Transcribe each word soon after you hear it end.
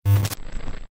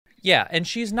Yeah, and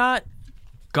she's not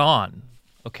gone,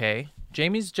 okay?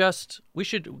 Jamie's we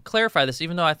should clarify this,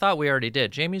 even though I thought we already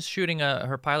did. Jamie's shooting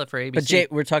her pilot for ABC.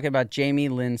 But we're talking about Jamie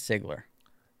Lynn Sigler.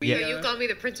 Yeah. You call me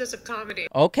the princess of comedy.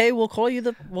 Okay, we'll call you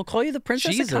the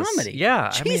princess of comedy.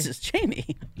 Yeah, Jesus,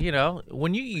 Jamie. You know,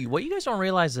 what you guys don't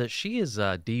realize is that she is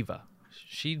a diva.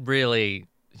 She's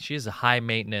a high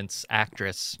maintenance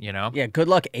actress, you know? Yeah, good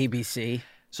luck, ABC.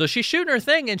 So she's shooting her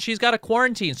thing, and she's got a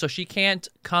quarantine, so she can't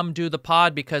come do the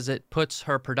pod because it puts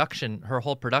her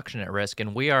whole production at risk.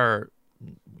 And we are,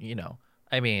 you know,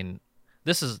 I mean,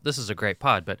 this is a great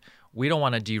pod, but we don't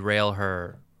want to derail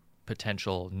her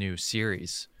potential new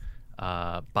series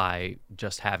by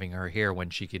just having her here when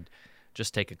she could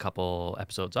just take a couple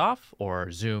episodes off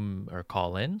or Zoom or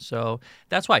call in. So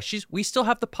that's why we still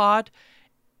have the pod.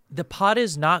 The pod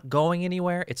is not going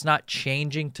anywhere. It's not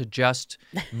changing to just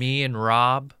me and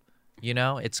Rob. You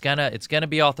know, it's gonna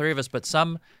be all three of us. But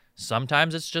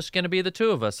sometimes it's just gonna be the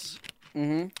two of us,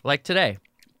 like today.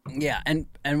 Yeah, and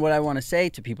what I want to say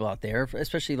to people out there,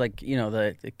 especially like you know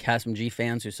the Casm G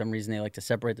fans, who for some reason they like to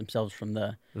separate themselves from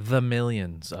the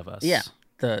millions of us. Yeah,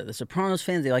 the Sopranos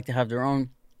fans, they like to have their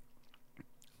own.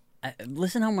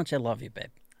 Listen, how much I love you,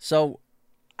 babe. So,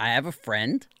 I have a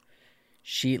friend.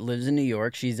 She lives in New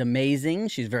York. She's amazing.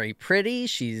 She's very pretty.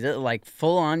 She's like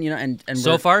full on, you know. And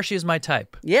so far, she's my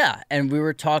type. Yeah, and we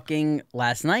were talking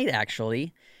last night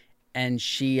actually, and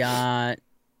she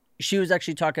was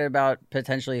actually talking about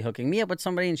potentially hooking me up with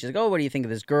somebody, and she's like, "Oh, what do you think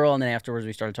of this girl?" And then afterwards,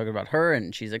 we started talking about her,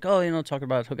 and she's like, "Oh, you know, talking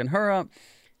about hooking her up."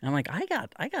 And I'm like, "I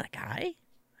got a guy.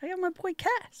 I got my boy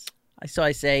Cass." So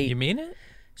I say, "You mean it?"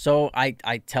 So I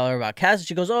tell her about Cass, and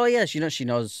she goes, "Oh yeah, she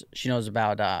knows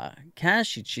about Cass.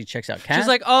 She checks out Cass." She's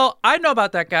like, "Oh, I know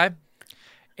about that guy."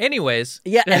 Anyways,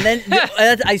 yeah, and then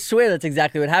I swear that's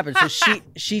exactly what happened. So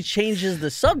she changes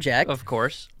the subject, of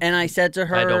course, and I said to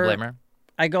her, I don't blame her.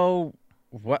 I go,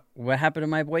 "What happened to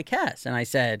my boy Cass?" And I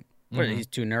said, "What? He's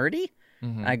too nerdy."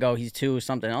 I go, "He's too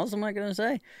something else." I'm not gonna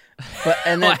say, but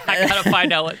and then I gotta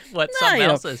find out what something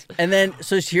else is. And then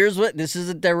so here's what this is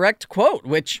a direct quote,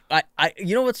 which I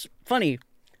you know what's funny?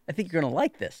 I think you're gonna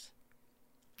like this.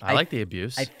 I like the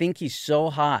abuse. I think he's so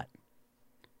hot,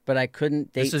 but I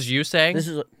couldn't date. This is you saying? This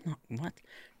is what?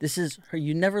 This is her.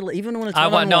 You never even when it's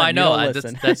one-on-one, no, I know.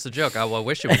 That's the joke. I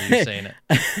wish it was you saying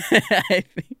it.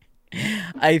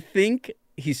 I think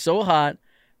he's so hot,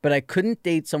 but I couldn't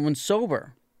date someone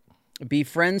sober. Be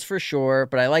friends for sure,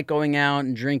 but I like going out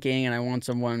and drinking, and I want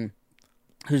someone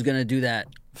who's going to do that.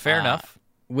 Fair enough.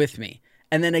 With me.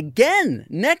 And then again,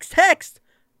 next text,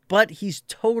 but he's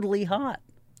totally hot.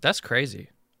 That's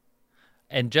crazy.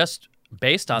 And just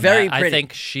based on very that, pretty. I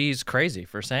think she's crazy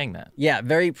for saying that. Yeah,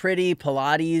 very pretty.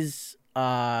 Pilates,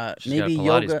 She's maybe got a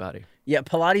Pilates yoga. body. Yeah,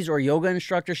 Pilates or yoga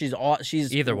instructor. She's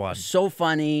either one. So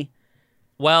funny.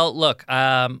 Well, look, what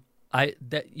I'm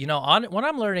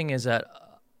learning is that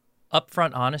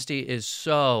upfront honesty is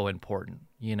so important,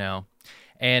 you know,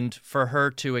 and for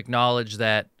her to acknowledge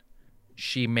that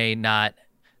she may not,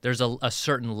 there's a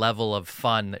certain level of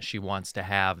fun that she wants to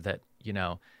have that, you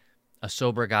know, a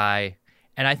sober guy.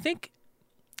 And I think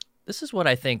this is what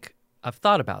I think I've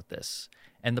thought about this.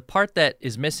 And the part that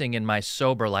is missing in my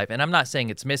sober life, and I'm not saying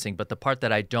it's missing, but the part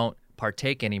that I don't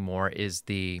partake anymore is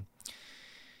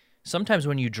sometimes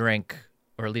when you drink,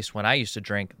 or at least when I used to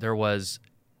drink, there was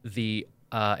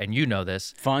and you know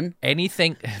this. Fun?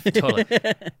 Anything, totally.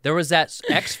 There was that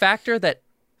X factor that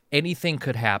anything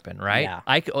could happen, right?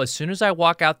 Yeah. As soon as I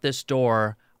walk out this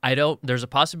door, there's a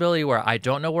possibility where I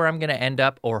don't know where I'm going to end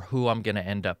up or who I'm going to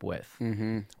end up with.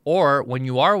 Mm-hmm. Or when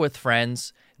you are with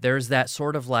friends, there's that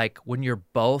sort of like when you're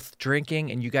both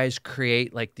drinking and you guys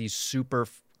create like these super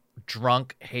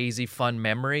drunk, hazy, fun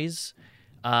memories,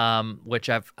 which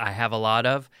I have a lot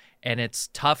of. And it's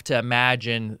tough to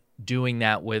imagine doing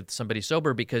that with somebody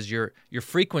sober because your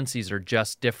frequencies are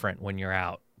just different when you're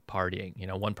out partying. You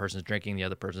know, one person's drinking, the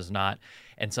other person's not.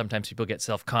 And sometimes people get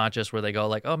self-conscious where they go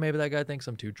like, oh, maybe that guy thinks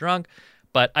I'm too drunk.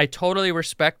 But I totally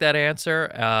respect that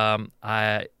answer.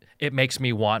 It makes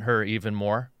me want her even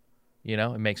more. You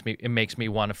know, it makes me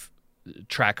want to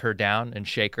track her down and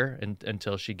shake her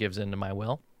until she gives in to my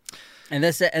will. And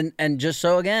this and just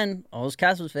so again, all those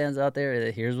Castles fans out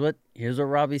there, here's what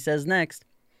Robbie says next.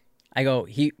 I go,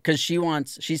 she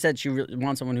said she really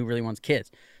wants someone who really wants kids.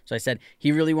 So I said,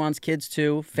 he really wants kids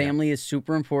too. Family is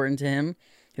super important to him.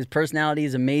 His personality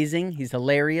is amazing. He's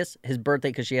hilarious. His birthday,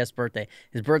 because she asked birthday.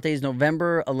 His birthday is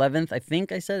November 11th, I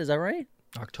think I said. Is that right?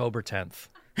 October 10th.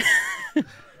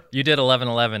 You did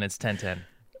 11/11. It's 10/10.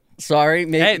 Sorry.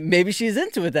 Maybe she's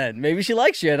into it then. Maybe she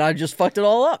likes you and I just fucked it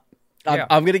all up.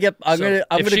 I'm gonna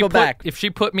go back. If she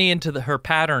put me into her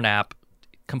pattern app,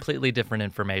 completely different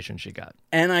information she got.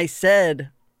 And I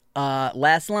said,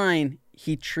 last line,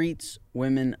 he treats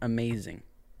women amazing.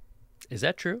 Is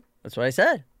that true? That's what I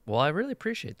said. Well, I really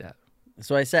appreciate that. That's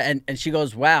what I said. And she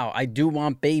goes, wow, I do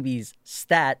want babies,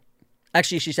 stat.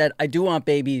 Actually, she said, I do want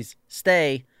babies,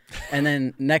 stay. And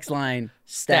then next line,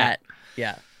 stat.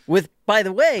 Yeah. With, by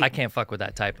the way, I can't fuck with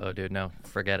that typo, dude. No,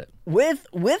 forget it.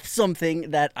 with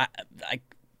something that I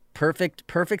perfect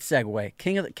segue.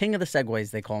 King of the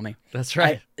segues, they call me. That's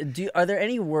right. Are there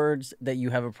any words that you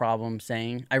have a problem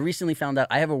saying? I recently found out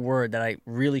I have a word that I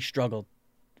really struggled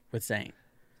with saying.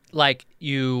 Like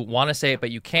you want to say it,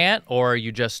 but you can't, or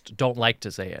you just don't like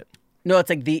to say it. No, it's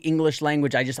like the English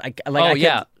language. I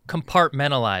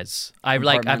Compartmentalize.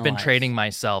 I've been training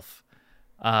myself,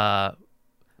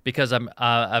 because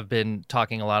I've been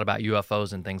talking a lot about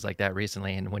UFOs and things like that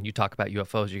recently. And when you talk about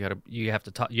UFOs, you have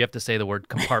to say the word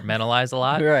compartmentalize a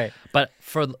lot. Right. But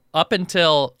up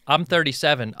until I'm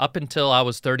 37, up until I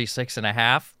was 36 and a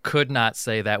half, could not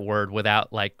say that word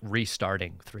without like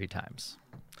restarting 3 times.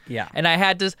 Yeah. And I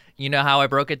had to, you know how I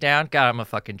broke it down? God, I'm a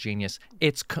fucking genius.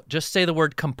 It's just say the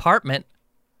word compartment,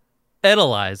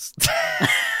 etalize.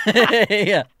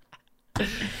 Yeah.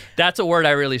 That's a word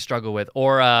I really struggle with.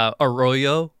 Or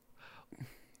arroyo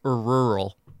or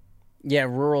rural. Yeah,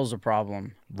 rural's a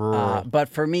problem. Rural. But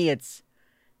for me, it's,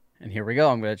 and here we go.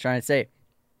 I'm going to try and say it.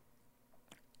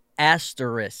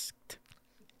 Asterisked.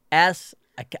 I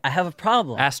have a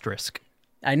problem. Asterisk.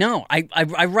 I know.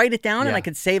 I write it down and Yeah. I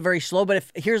can say it very slow. But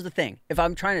here's the thing. If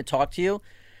I'm trying to talk to you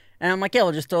and I'm like, yeah,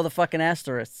 we'll just throw the fucking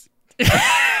asterisk. See?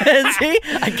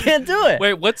 I can't do it.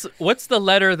 Wait, what's the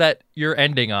letter that you're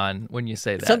ending on when you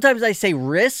say that? Sometimes I say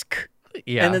risk.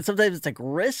 Yeah. And then sometimes it's like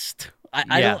wrist.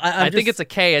 I think it's a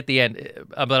K at the end,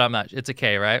 but I'm not. It's a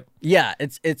K, right? Yeah,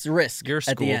 it's risk You're at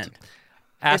the schooled. end.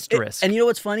 Asterisk. And you know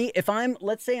what's funny?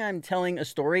 Let's say I'm telling a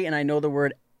story and I know the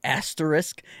word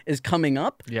asterisk is coming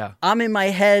up. Yeah. I'm in my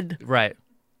head Right.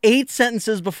 8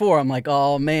 sentences before. I'm like,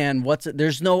 oh man,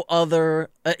 there's no other.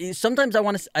 Sometimes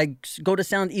I go to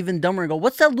sound even dumber and go,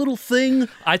 what's that little thing?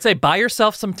 I'd say buy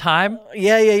yourself some time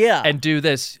Yeah. and do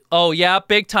this. Oh, yeah,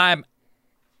 big time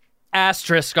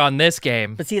asterisk on this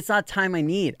game. But see, it's not time I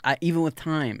need, even with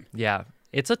time. Yeah.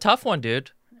 It's a tough one,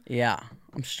 dude. Yeah.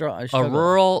 I A struggle.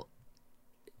 rural,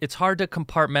 it's hard to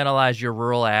compartmentalize your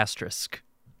rural asterisk.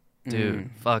 Dude,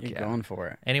 fuck You're yeah. going for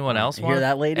it. Anyone else You want? hear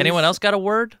that, ladies? Anyone else got a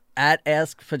word? At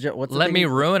Ask Pajama. What's the Let thing? me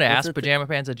ruin it. What's the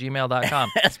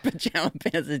AskPajamaPants@gmail.com.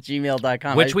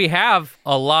 AskPajamaPants@gmail.com. Which we have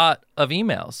a lot of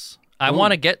emails. I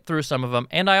want to get through some of them.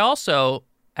 And I also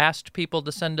asked people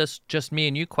to send us just me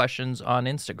and you questions on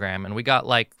Instagram, and we got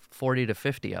like 40 to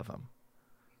 50 of them.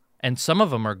 And some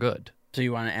of them are good. So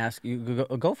you want to ask? You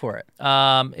go for it.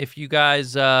 If you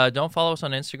guys don't follow us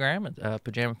on Instagram,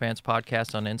 Pajama Pants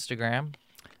Podcast on Instagram,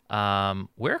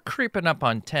 we're creeping up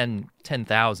on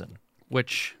 10,000,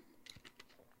 which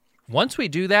once we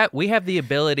do that, we have the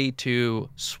ability to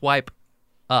swipe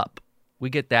up. We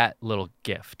get that little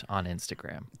gift on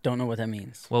Instagram. Don't know what that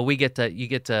means. Well, you get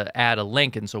to add a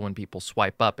link, and so when people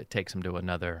swipe up, it takes them to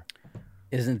another.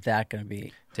 Isn't that going to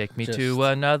be? Take me to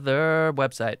another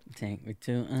website. Take me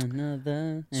to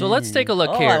another. So let's take a look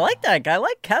oh, here. I like that guy. I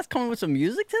like Cass coming with some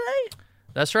music today.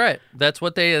 That's right. That's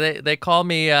what they call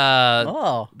me.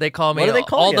 Oh, They call me What do they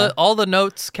call you? all the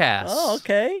notes cast. Oh,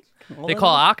 okay. Well, They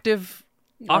call octave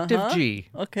Uh-huh. G.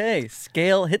 Okay,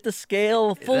 scale. Hit the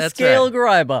scale. Full That's scale,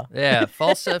 right. Gariba. Yeah,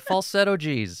 falsetto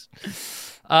G's.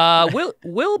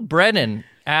 Will Brennan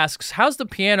asks, "How's the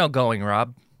piano going,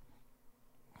 Rob?"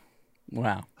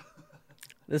 Wow.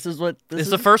 This is what. This is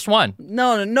the first one.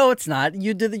 No, it's not.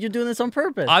 You're doing this on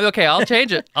purpose. Okay, I'll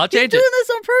change it. I'll He's change doing it. this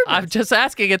on purpose. I'm just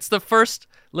asking. It's the first,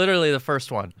 literally the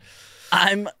first one.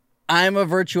 I'm a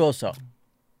virtuoso,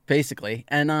 basically,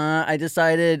 and I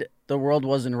decided the world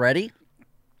wasn't ready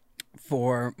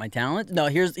for my talent. No,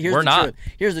 here's We're the not. truth.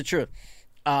 Here's the truth.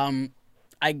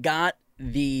 I got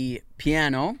the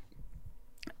piano,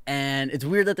 and it's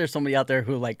weird that there's somebody out there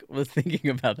who like was thinking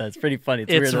about that. It's pretty funny.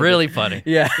 It's weird that really funny.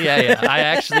 Yeah. yeah. I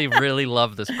actually really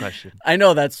love this question. I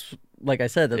know that's like I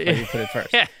said. That's why you put it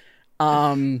first.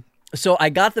 So I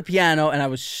got the piano and I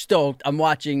was stoked. I'm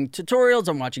watching tutorials.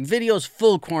 I'm watching videos.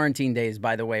 Full quarantine days,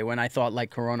 by the way, when I thought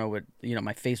like Corona would,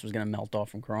 my face was going to melt off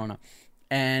from Corona.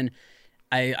 And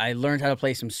I learned how to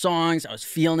play some songs. I was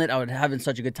feeling it. I was having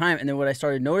such a good time. And then what I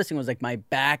started noticing was like my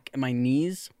back and my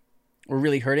knees were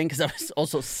really hurting because I was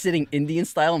also sitting Indian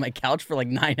style on my couch for like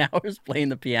 9 hours playing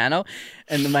the piano.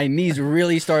 And my knees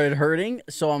really started hurting.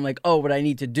 So I'm like, oh, what I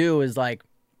need to do is like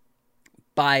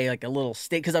buy like a little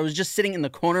stick because I was just sitting in the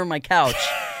corner of my couch,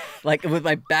 like with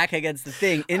my back against the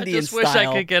thing, Indian I just style. wish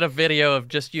I could get a video of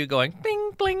just you going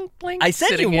bing, bling, bling. I sent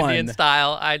sitting you one. Indian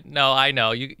style. I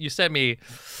know. You sent me.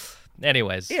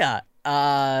 Anyways. Yeah.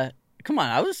 Come on.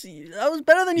 I was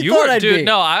better than you You thought were, I'd dude. be.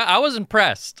 No, I was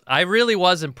impressed. I really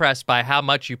was impressed by how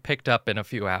much you picked up in a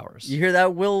few hours. You hear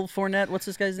that, Will Fournette? What's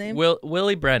this guy's name?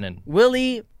 Willie Brennan.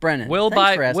 Willie Brennan.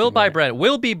 Thanks for asking me that. Brennan.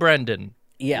 Will be Brendan.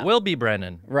 Yeah. Will be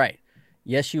Brennan. Right.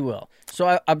 Yes, you will.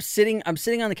 So I'm sitting on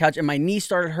the couch, and my knee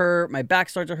started to hurt. My back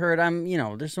started to hurt.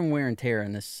 There's some wear and tear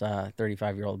in this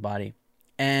 35-year-old body.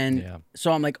 And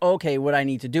so I'm like, okay, what I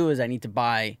need to do is I need to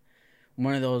buy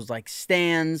one of those like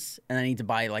stands, and I need to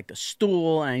buy like a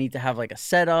stool, and I need to have like a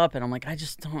setup. And I'm like, I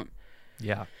just don't.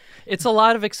 Yeah. It's a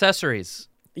lot of accessories.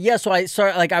 Yeah, so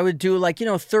I would do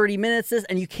 30 minutes this,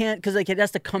 and you can't, because like it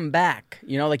has to come back,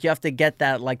 like you have to get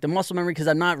that like the muscle memory, because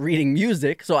I'm not reading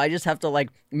music, so I just have to like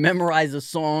memorize a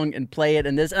song and play it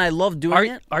and I love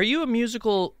doing it. Are you a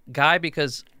musical guy?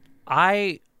 Because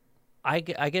I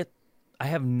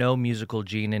have no musical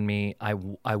gene in me.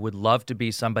 I would love to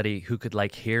be somebody who could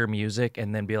like hear music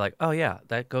and then be like, oh yeah,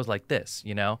 that goes like this,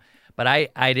 But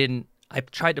I didn't. I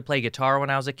tried to play guitar when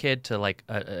I was a kid to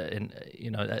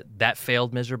that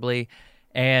failed miserably.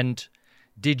 And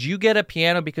did you get a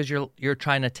piano because you're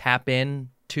trying to tap in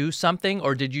to something,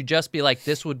 or did you just be like,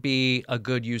 this would be a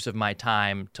good use of my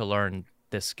time to learn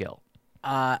this skill?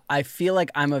 I feel like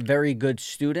I'm a very good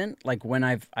student. Like when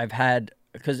I've had,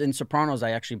 because in Sopranos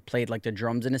I actually played like the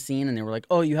drums in a scene, and they were like,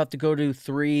 oh, you have to go to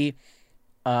 3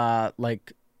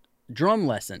 drum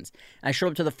lessons. And I showed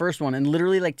up to the first one, and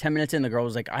literally like 10 minutes in, the girl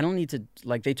was like, I don't need to,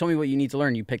 like, they told me what you need to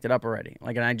learn, you picked it up already,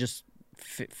 like, and I just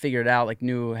figured it out, like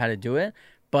knew how to do it.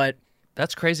 But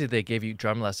that's crazy they gave you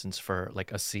drum lessons for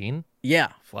like a scene.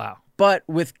 Yeah. Wow. But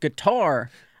with guitar,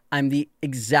 I'm the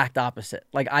exact opposite.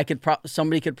 Like I could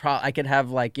I could have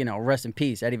like, rest in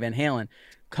peace, Eddie Van Halen,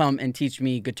 come and teach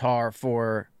me guitar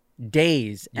for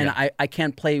days, and I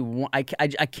can't play one. I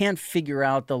can't figure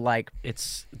out the like.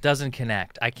 It doesn't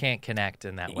connect. I can't connect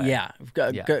in that way. Yeah,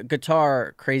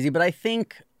 guitar crazy, but I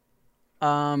think,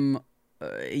 I'm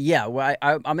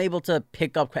able to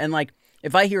pick up, and like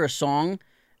if I hear a song,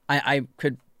 I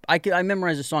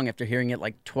memorize a song after hearing it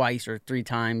like twice or 3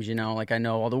 times. Like I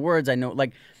know all the words. I know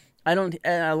like I don't.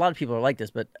 And a lot of people are like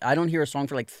this, but I don't hear a song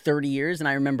for like 30 years, and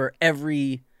I remember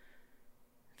every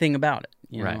thing about it.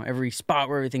 Every spot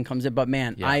where everything comes in. But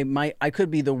man, I could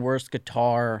be the worst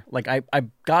guitar. Like I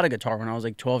got a guitar when I was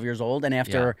like 12 years old, and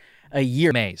after a year,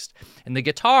 amazed. And the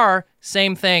guitar,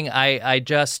 same thing.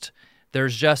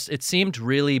 It seemed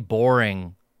really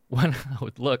boring when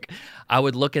I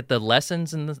would look at the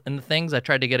lessons and the things. I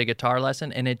tried to get a guitar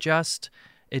lesson, and it just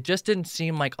didn't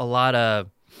seem like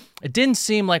it didn't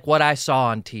seem like what I saw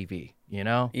on TV.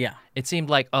 Yeah. It seemed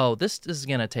like, oh, this is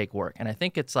gonna take work, and I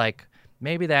think it's like.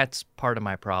 Maybe that's part of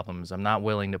my problems. I'm not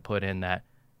willing to put in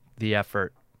the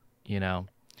effort,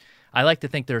 I like to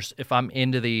think if I'm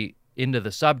into the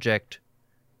subject,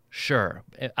 sure.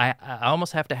 I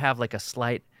almost have to have like a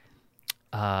slight,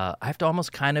 I have to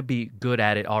almost kind of be good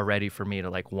at it already for me to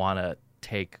like want to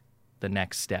take the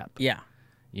next step. Yeah.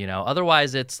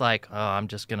 Otherwise it's like, oh, I'm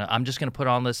just gonna put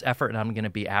on this effort and I'm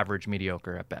gonna be average,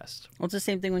 mediocre at best. Well, it's the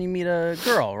same thing when you meet a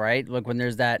girl, right? Like when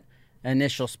there's that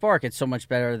initial spark, it's so much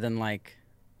better than like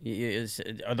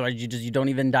otherwise you don't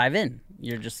even dive in.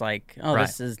 You're just like, oh, right.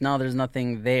 There's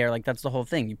nothing there. Like that's the whole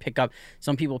thing.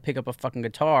 Some people pick up a fucking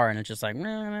guitar and it's just like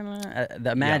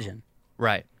imagine. Yeah.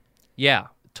 Right. Yeah.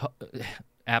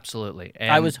 Absolutely.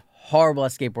 And I was horrible at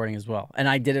skateboarding as well, and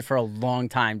I did it for a long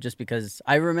time just because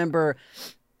I remember,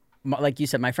 like you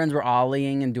said, my friends were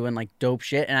ollieing and doing like dope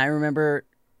shit, and I remember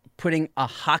putting a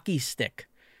hockey stick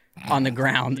on the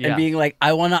ground and being like,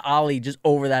 I want to ollie just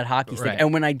over that hockey stick. Right.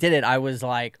 And when I did it, I was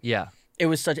like, it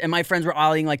was and my friends were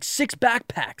ollieing like 6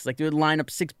 backpacks. Like they would line up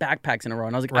 6 backpacks in a row.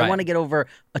 And I was like, I want to get over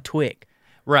a twig.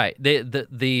 Right.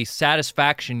 The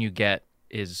satisfaction you get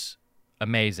is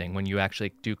amazing when you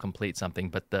actually do complete something,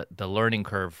 but the learning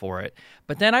curve for it.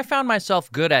 But then I found myself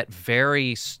good at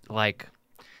very like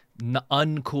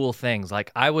uncool things.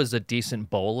 Like I was a decent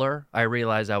bowler. I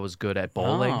realized I was good at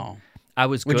bowling. Oh. I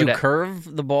was good Would you at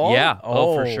curve the ball? Yeah.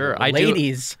 Oh, for sure.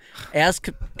 Ladies, ask.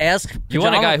 You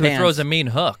want a guy who throws a mean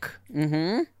hook?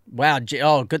 Mm-hmm. Wow.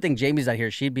 Good thing Jamie's out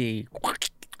here. She'd be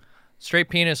straight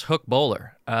penis hook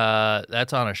bowler.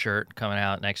 That's on a shirt coming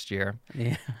out next year.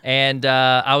 Yeah. And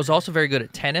I was also very good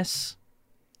at tennis.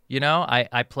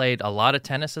 I played a lot of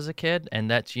tennis as a kid,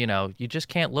 and that's you just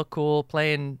can't look cool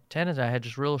playing tennis. I had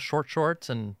just real short shorts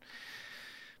and.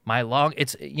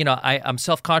 I'm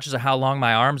self-conscious of how long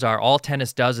my arms are. All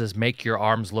tennis does is make your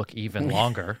arms look even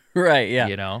longer. Right,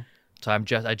 yeah. So I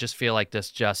just feel like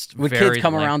this just would kids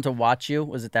come around to watch you?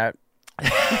 Was it that?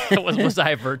 was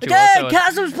I virtuoso? Again,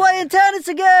 Cassim's playing tennis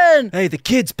again. Hey, the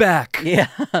kid's back. Yeah.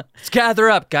 Let's gather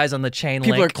up, guys, on the chain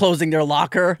People link. are closing their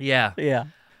locker. Yeah. Yeah.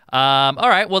 All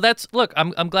right. Well, look.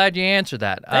 I'm glad you answered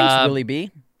that. Thanks, Willie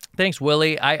B. Thanks,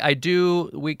 Willie.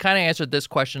 We kind of answered this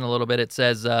question a little bit. It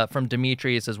says from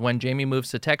Dimitri. It says, when Jamie moves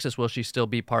to Texas, will she still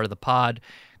be part of the pod?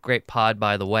 Great pod,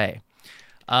 by the way.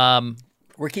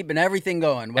 We're keeping everything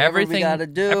going. Whatever we got to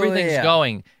do. Everything's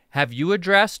going. Have you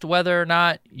addressed whether or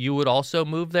not you would also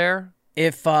move there?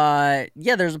 If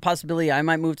there's a possibility I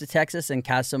might move to Texas and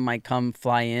Cassim might come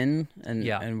fly in,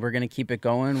 and we're gonna keep it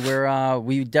going.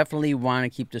 We definitely want to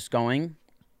keep this going,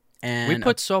 and we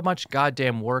put so much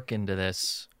goddamn work into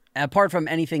this. Apart from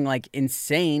anything like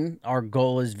insane, our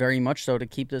goal is very much so to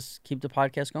keep the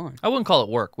podcast going. I wouldn't call it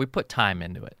work. We put time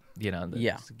into it.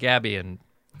 Gabby and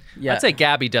I'd say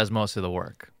Gabby does most of the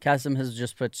work. Cassim has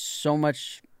just put so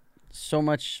much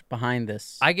behind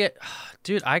this. I got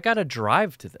to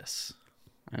drive to this.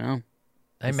 I know.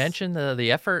 I mentioned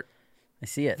the effort. I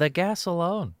see it. The gas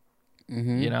alone.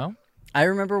 Mm-hmm. You know? I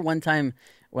remember one time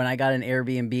when I got an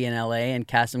Airbnb in LA and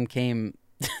Cassim came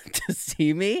to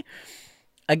see me.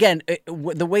 Again,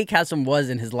 the way Cassim was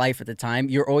in his life at the time,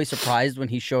 you're always surprised when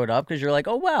he showed up because you're like,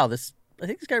 oh, wow, I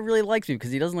think this guy really likes me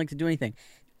because he doesn't like to do anything.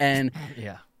 And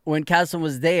when Cassim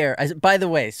was there, by the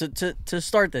way, so to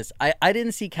start this, I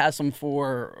didn't see Cassim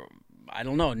for, I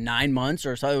don't know, 9 months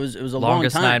or so. It was a long time.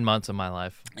 Longest 9 months of my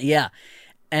life. Yeah.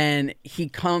 And he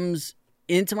comes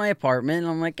into my apartment and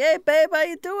I'm like, hey, babe, how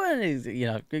you doing? He's,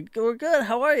 we're good.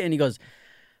 How are you? And he goes,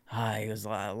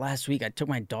 last week I took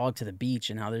my dog to the beach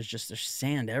and now there's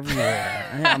sand everywhere.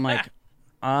 And I'm like,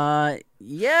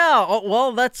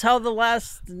 well, that's how the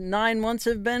last 9 months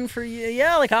have been for you.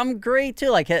 Yeah, like I'm great too.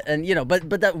 Like, and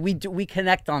but that we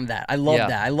connect on that. I love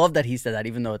that. I love that he said that,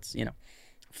 even though it's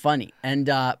funny. And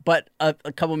but a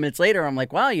couple minutes later, I'm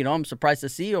like, wow, I'm surprised to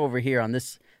see you over here on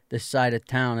this side of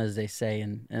town, as they say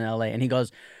in LA. And he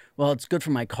goes, well, it's good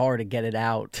for my car to get it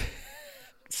out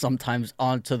sometimes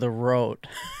onto the road.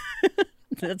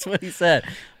 That's what he said. I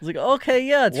was like, okay,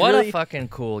 yeah. What a fucking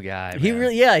cool guy. He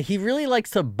really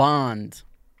likes to bond.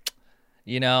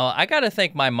 I got to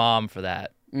thank my mom for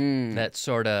that. That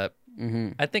sort of. Mm-hmm.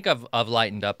 I think I've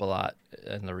lightened up a lot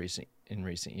in recent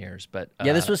years, but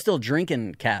this was still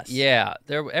drinking, Cass. Yeah,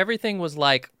 everything was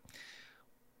like.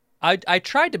 I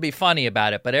tried to be funny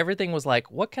about it, but everything was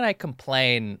like, what can I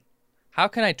complain? How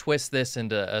can I twist this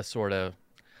into a sort of?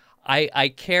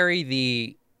 I carry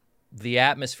the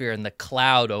atmosphere and the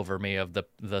cloud over me of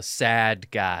the sad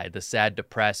guy, the sad,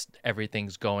 depressed,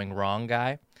 everything's going wrong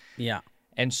guy. Yeah.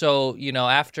 And so,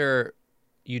 after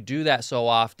you do that so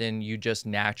often, you just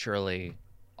naturally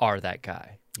are that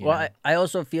guy. Well, I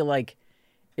also feel like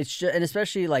it's just, and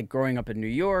especially like growing up in New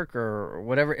York or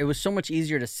whatever, it was so much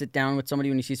easier to sit down with somebody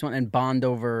when you see someone and bond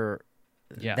over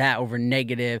that, over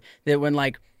negative, that when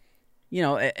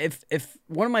if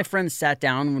one of my friends sat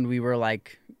down when we were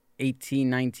like 18,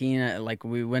 19, like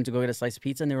we went to go get a slice of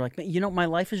pizza and they were like, my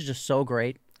life is just so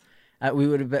great. We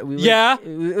would have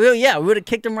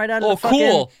kicked him right out of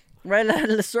right out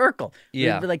of the circle.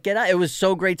 Yeah. We'd be like, get out. It was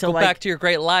so great to go back to your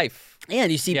great life. Yeah,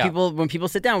 and you see people, when people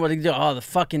sit down, what do they do? Oh, the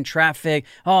fucking traffic.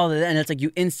 Oh, and it's like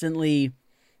you instantly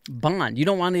bond. You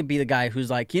don't want to be the guy who's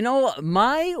like,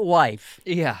 my wife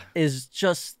is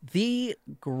just the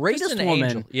greatest woman.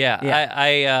 Angel.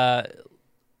 Yeah.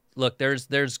 Look,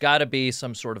 there's got to be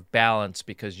some sort of balance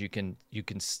because you can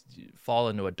fall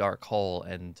into a dark hole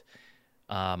and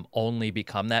only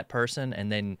become that person,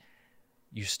 and then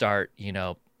you start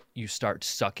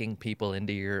sucking people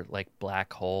into your like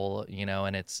black hole,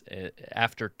 and it's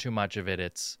after too much of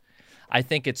it, I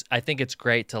think it's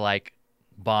great to like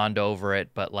bond over it,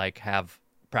 but like have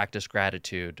practice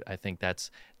gratitude. I think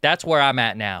that's where I'm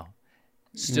at now.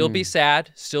 Still be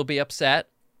sad, still be upset,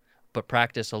 but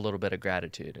practice a little bit of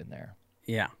gratitude in there.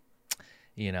 Yeah.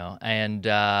 And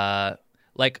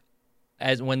like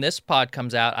as when this pod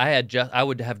comes out, I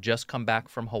would have just come back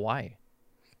from Hawaii.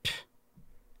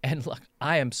 And look,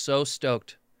 I am so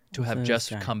stoked to have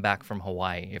just come back from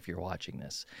Hawaii if you're watching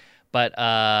this. But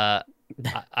I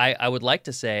would like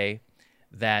to say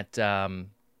that I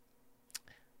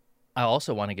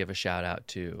also want to give a shout out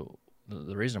to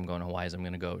the reason I'm going to Hawaii is I'm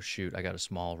going to go shoot. I got a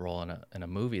small role in a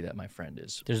movie that my friend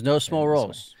is. There's no small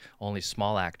roles. Only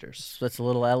small actors. So that's a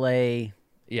little LA,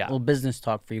 little business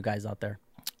talk for you guys out there.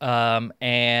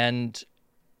 And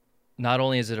not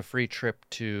only is it a free trip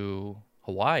to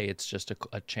Hawaii, it's just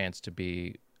a chance to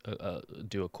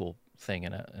do a cool thing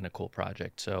and a cool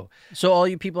project. So all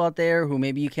you people out there who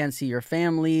maybe you can't see your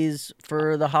families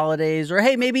for the holidays, or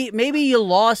hey, maybe you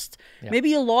lost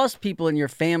people in your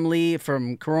family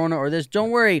from Corona or this. Don't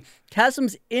worry,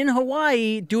 Kasim's in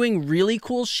Hawaii doing really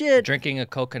cool shit, drinking a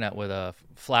coconut with a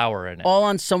flower in it, all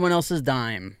on someone else's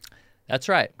dime. That's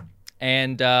right.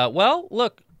 And well,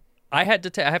 look, I have to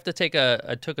take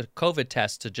I took a COVID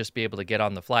test to just be able to get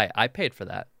on the flight. I paid for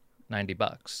that,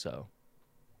 $90. So,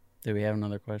 do we have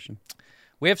another question?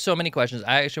 We have so many questions.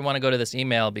 I actually want to go to this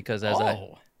email because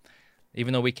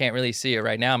even though we can't really see it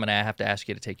right now, I'm gonna have to ask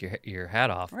you to take your hat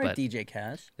off. All right, but DJ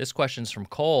Cash. This question's from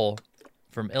Cole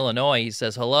from Illinois. He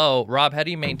says, "Hello, Rob. How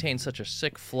do you maintain such a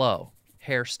sick flow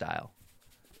hairstyle?"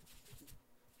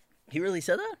 He really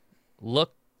said that?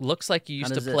 Looks like you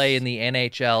used to play in the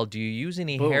NHL. Do you use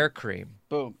any hair cream?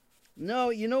 Boom. No,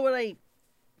 you know what I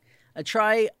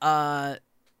try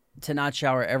to not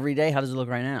shower every day. How does it look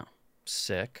right now?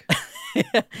 Sick.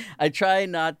 I try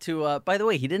not to. By the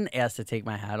way, he didn't ask to take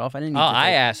my hat off. I didn't.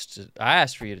 I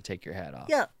asked for you to take your hat off.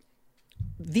 Yeah.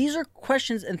 These are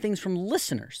questions and things from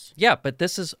listeners. Yeah, but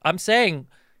I'm saying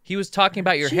he was talking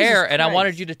about your Jesus hair, and I Christ.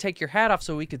 wanted you to take your hat off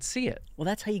so we could see it. Well,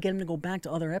 that's how you get him to go back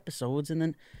to other episodes, and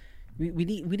then we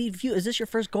need view. Is this your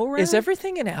first go around? Is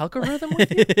everything an algorithm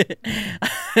with you?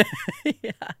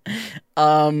 Yeah.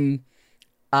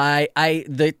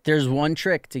 There's one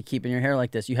trick to keeping your hair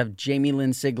like this. You have Jamie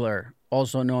Lynn Sigler,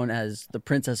 also known as the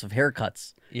Princess of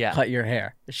Haircuts. Yeah. Cut your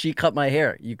hair. She cut my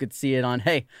hair. You could see it on,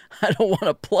 hey, I don't want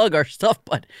to plug our stuff,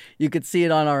 but you could see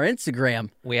it on our Instagram.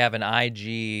 We have an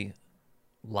IG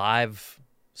live,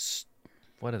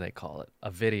 what do they call it? A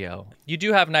video. You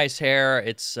do have nice hair.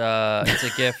 It's a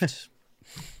gift.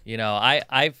 You know,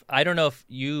 I don't know if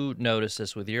you notice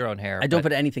this with your own hair. I don't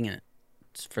put anything in it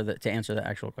to answer the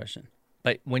actual question.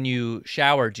 But when you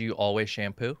shower, do you always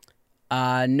shampoo?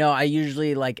 No, I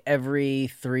usually like every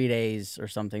 3 days or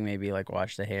something, maybe like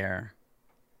wash the hair.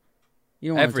 You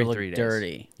don't want Every it to 3 look days.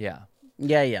 dirty. Yeah.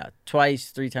 Yeah.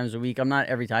 Twice, 3 times a week. I'm not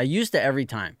every time. I used to every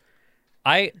time.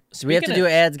 Do we have to do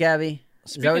ads, Gabby?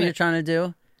 Is that what you're trying to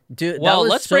do? Dude, well,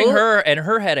 let's bring her and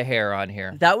her head of hair on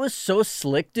here. That was so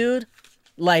slick, dude.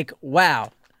 Like,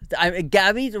 wow.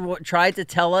 Gabby tried to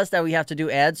tell us that we have to do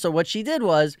ads. So what she did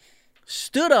was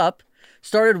stood up,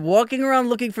 started walking around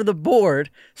looking for the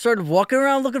board, started walking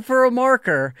around looking for a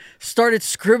marker, started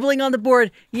scribbling on the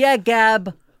board. Yeah,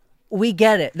 Gab, we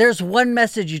get it. There's one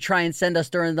message you try and send us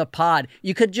during the pod.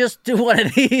 You could just do one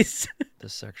of these. The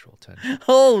sexual tension.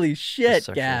 Holy shit, The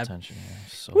sexual Gab. tension. Yeah,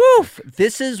 so Woof.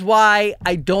 This is why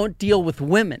I don't deal with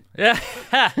women. Yeah.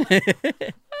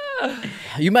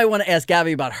 You might want to ask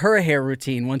Gabby about her hair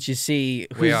routine once you see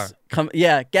who's We are.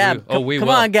 Yeah, Gab. We come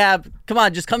will. on, Gab. Come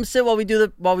on, just come sit while we do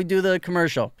the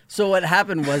commercial. So what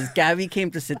happened was Gabby came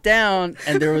to sit down,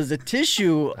 and there was a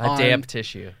tissue. A damp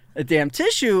tissue. A damn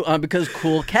tissue because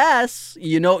Cool Cass,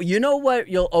 you know what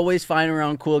you'll always find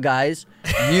around cool guys?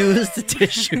 Use the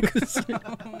tissues.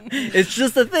 It's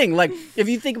just a thing. Like, if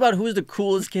you think about who's the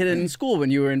coolest kid in school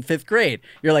when you were in 5th grade,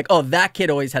 you're like, oh, that kid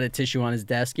always had a tissue on his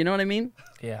desk. You know what I mean?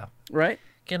 Yeah. Right?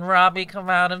 Can Robbie come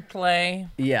out and play?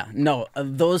 Yeah. No,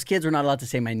 those kids were not allowed to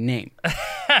say my name.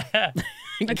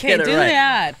 Okay, do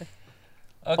that.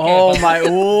 Okay, Oh but- my!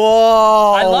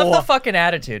 Whoa! I love the fucking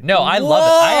attitude. No, I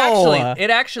love it.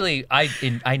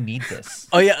 I need this.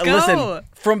 Oh yeah, Go. listen.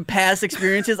 From past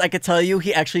experiences, I could tell you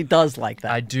he actually does like that.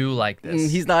 I do like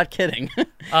this. He's not kidding.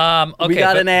 Okay, we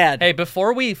got an ad. Hey,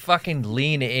 before we fucking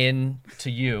lean in to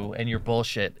you and your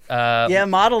bullshit, Yeah,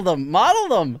 model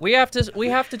them. we have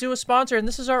to do a sponsor, and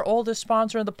this is our oldest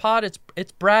sponsor in the pod.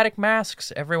 It's Braddock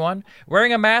Masks, everyone.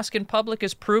 Wearing a mask in public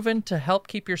is proven to help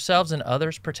keep yourselves and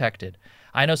others protected.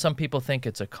 I know some people think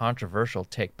it's a controversial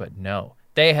take, but no,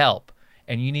 they help,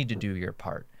 and you need to do your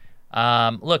part.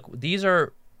 Look, these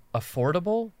are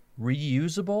affordable,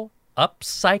 reusable,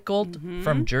 upcycled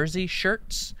from Jersey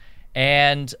shirts,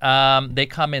 and they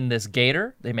come in this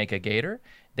gator. They make a gator.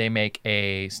 They make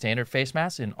a standard face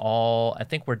mask in all. I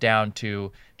think we're down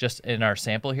to just in our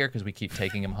sample here because we keep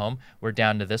taking them home. We're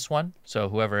down to this one. So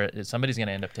somebody's going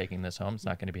to end up taking this home. It's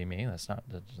not going to be me. That's not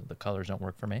the colors don't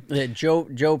work for me. Joe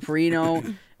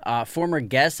Perino, former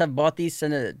guests have bought these.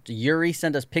 Yuri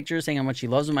sent us pictures saying how much he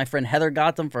loves them. My friend Heather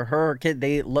got them for her kid.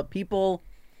 They people.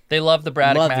 They love the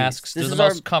Braddock Love these. masks. This They're is the our-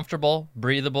 most comfortable,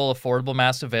 breathable, affordable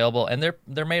masks available, and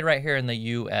they're made right here in the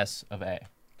U.S. of A.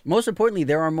 Most importantly,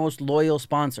 they're our most loyal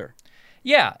sponsor.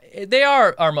 Yeah, they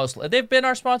are our most. They've been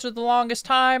our sponsor the longest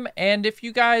time, and if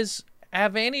you guys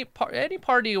have any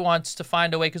party who wants to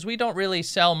find a way, because we don't really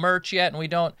sell merch yet, and we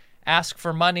don't ask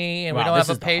for money, and we Wow, don't this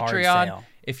have a is the hard Patreon. sale.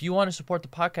 If you want to support the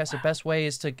podcast, the best way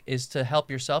is to help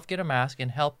yourself get a mask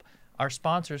and help our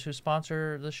sponsors who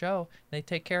sponsor the show. They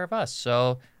take care of us.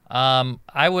 So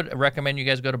I would recommend you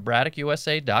guys go to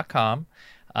BraddockUSA.com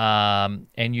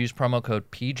and use promo code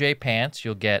PJPants.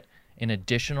 You'll get an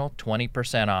additional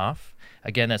 20% off.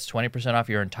 Again, that's 20% off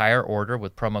your entire order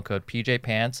with promo code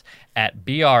PJPants at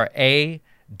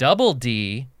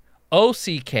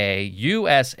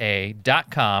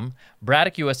BraddockUSA.com,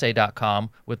 BraddockUSA.com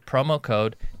with promo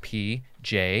code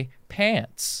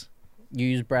PJPants. You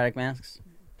use Braddock masks?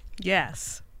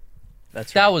 Yes.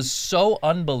 That's That right. was so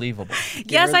unbelievable.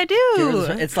 Yes, I do.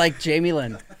 It's like Jamie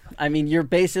Lynn. I mean, you're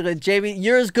basically Jamie.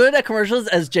 You're as good at commercials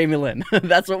as Jamie Lynn.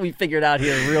 That's what we figured out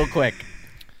here, real quick.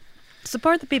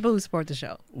 Support the people who support the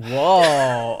show.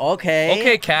 Whoa. Okay.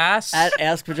 Okay, Cass. At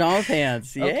Ask Pajama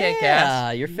Pants. Yeah. Okay,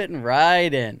 Cass. You're fitting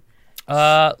right in.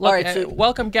 Look, right, so-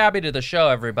 welcome Gabby to the show,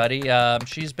 everybody.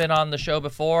 She's been on the show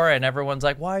before, and everyone's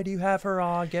like, "Why do you have her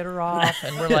on? Get her off!"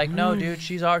 And we're like, "No, dude,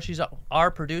 she's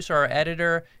our producer, our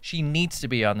editor. She needs to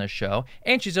be on this show,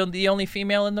 and she's the only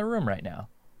female in the room right now."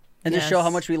 And to show how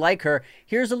much we like her,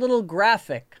 here's a little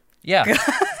graphic. Yeah,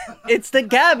 It's the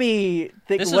Gabby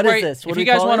thing. What is this? What if do you we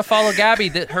guys call want to this? follow Gabby,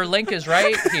 her link is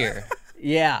right here.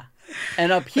 Yeah.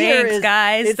 And up here Thanks, is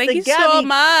guys. it's Thank the you so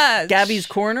much. Gabby's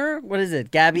Corner. What is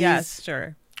it? Gabby's. Yes,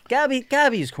 sure.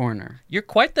 Gabby's Corner. You're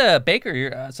quite the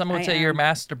baker. Someone would I say you're a am.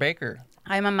 master baker.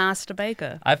 I'm a master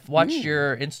baker. I've watched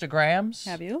your Instagrams.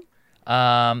 Have you?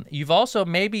 You've also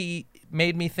maybe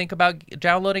made me think about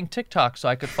downloading TikTok so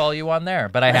I could follow you on there,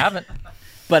 but I haven't.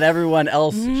 But everyone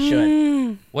else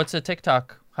should. What's a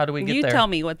TikTok? How do we get You there? tell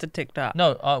me what's a TikTok.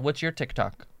 No, what's your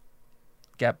TikTok?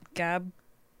 Gab Tab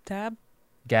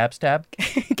Gabs tab?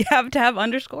 Gab tab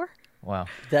underscore. Wow.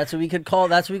 That's what we could call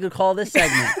this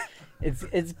segment. It's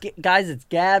guys, it's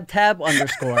Gab Tab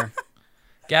underscore.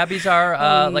 Gabby's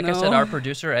our like I said, no. our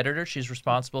producer editor. She's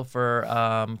responsible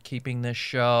for keeping this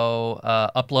show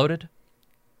uploaded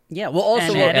Yeah, well also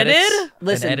And well, edited?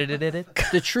 Listen, and edited it.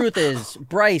 the truth is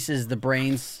Bryce is the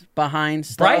brains behind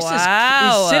stuff. Bryce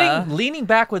Wow. is sitting leaning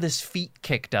back with his feet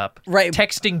kicked up, Right.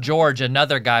 texting George,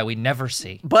 another guy we never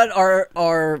see. But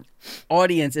our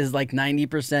audience is like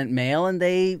 90% male, and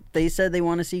they said they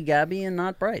want to see Gabby and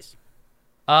not Bryce.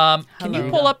 Can you Hello.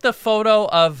 pull up the photo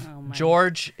of my.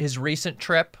 George, his recent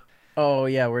trip? Oh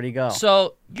yeah, where'd he go?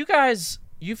 So you guys,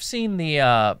 you've seen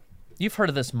the, you've heard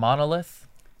of this monolith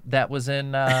that was in,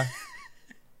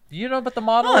 you know about the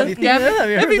monolith? Have you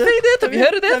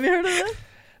heard of that?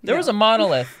 There was a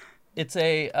monolith. It's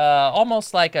a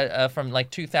almost like a from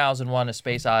like 2001: A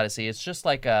Space Odyssey. It's just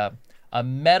like a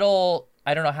metal.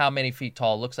 I don't know how many feet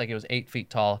tall. It looks like it was 8 feet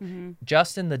tall,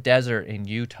 just in the desert in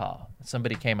Utah.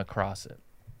 Somebody came across it.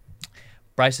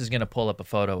 Bryce is gonna pull up a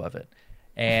photo of it,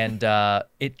 and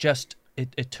it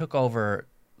took over.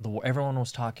 Everyone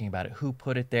was talking about it. Who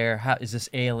put it there? How is this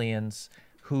aliens?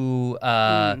 Who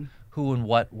and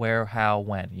what, where, how,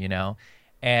 when? You know,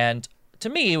 and to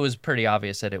me, it was pretty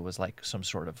obvious that it was like some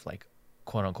sort of like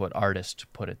quote unquote artist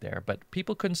put it there, but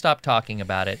people couldn't stop talking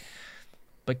about it.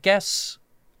 But guess,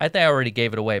 I think I already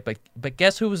gave it away, but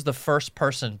guess who was the first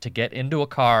person to get into a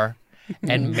car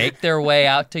and make their way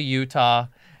out to Utah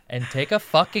and take a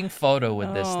fucking photo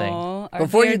with this thing? Oh, our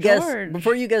Before dear you guess, George.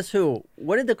 before you guess who,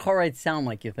 what did the car ride sound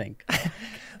like? You think?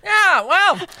 Yeah,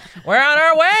 well, we're on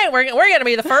our way. We're gonna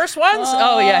be the first ones.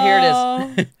 Oh yeah, here it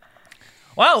is.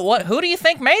 Well, who do you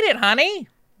think made it, honey?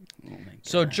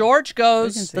 So George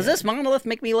goes. Does this monolith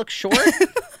make me look short?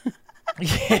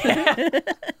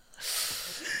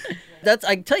 That's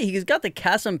I can tell you, he's got the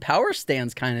Cassim power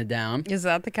stands kind of down. Is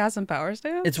that the Cassim power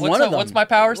stand? It's What's one of them. What's my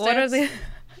power What are stance? the?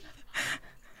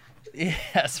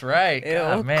 Yes, right. Ew,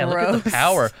 God, man, look at the gross.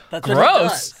 power. That's what it Gross.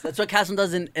 does. That's what Cassim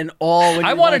does in all. When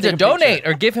I you wanted wanna to take a picture. donate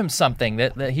or give him something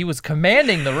that he was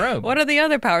commanding the room. What are the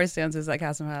other power stances that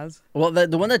Cassim has? Well,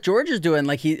 the one that George is doing,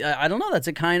 like I don't know. That's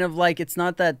a kind of like it's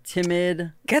not that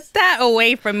timid. Get that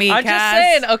away from me, I'm Cass.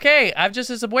 just saying, okay,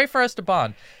 it's a way for us to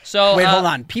bond. So Wait, hold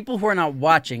on. People who are not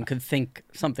watching could think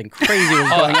something crazy was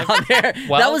going on there.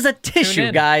 Well, that was a tune tissue,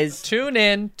 in. guys. Tune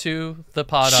in to the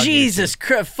pod on Jesus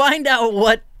Christ! Find out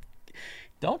YouTube.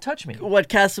 Don't touch me. what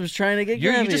Cassim's trying to get.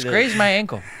 You Gabby just to. grazed my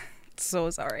ankle. So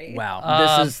sorry.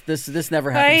 Wow, this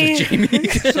never happens to Jamie.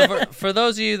 So for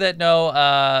those of you that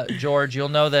know George, you'll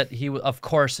know that of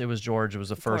course it was George. It was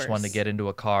the first one to course. get into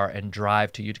a car and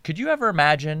drive to you. Could you ever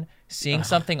imagine seeing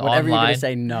something Whatever you're online? gonna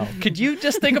say, no. Could you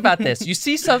just think about this? You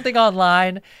see something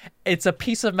online, it's a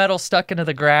piece of metal stuck into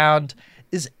the ground.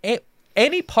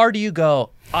 Any part of you go,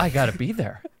 I gotta be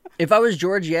there? If I was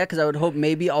George, yeah, because I would hope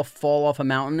maybe I'll fall off a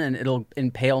mountain and it'll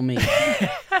impale me,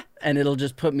 and it'll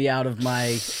just put me out of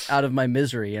my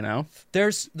misery. You know.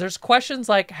 There's questions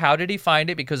like, how did he find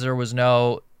it? Because there was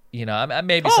no you know,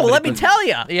 maybe. Oh, somebody let me put- tell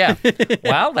you. Yeah.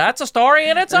 Well, that's a story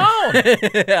in its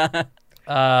own.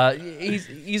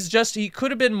 He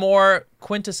could have been more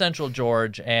quintessential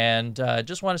George, and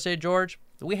just want to say, George,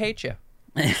 we hate you.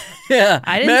 Yeah.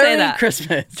 I didn't Merry say that.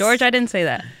 Christmas. George, I didn't say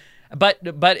that.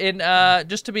 But in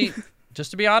just to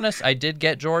be honest, I did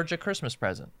get George a Christmas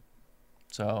present.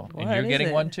 So and What you're is getting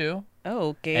it? one too. Oh,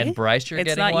 okay. And Bryce, you're it's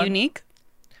getting not one. unique.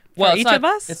 Well, each it's not, of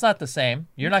us? It's not the same.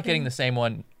 You're not getting the same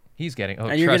one he's getting. Oh,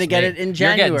 And you're trust gonna get me, it in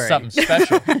You're getting January. something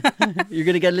special. You're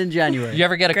going to get it in January. You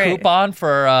ever get a Great. coupon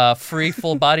for free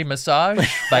full body massage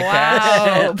by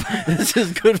Cass? Wow. This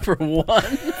is good for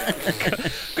one.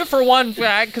 Good for one,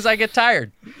 because I get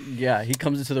tired. Yeah, he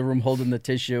comes into the room holding the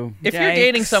tissue. If you're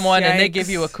dating Yikes, someone and they give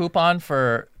you a yikes. coupon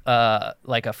for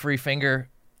like a free finger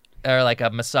or like a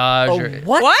massage or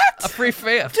What? a free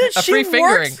Dude, a she free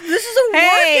fingering. works. This is a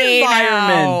Hey, work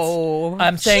environment. Oh,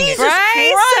 I'm saying Jesus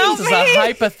Bryce, Christ. this is a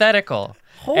hypothetical.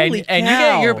 Holy and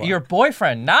cow. you get your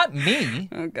boyfriend, not me.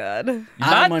 Oh, God. Not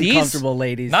I'm these, uncomfortable,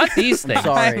 ladies. not these things.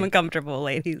 Sorry. I'm uncomfortable,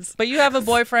 ladies. But you have a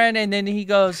boyfriend, and then he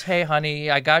goes, "Hey,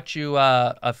 honey, I got you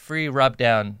a free rub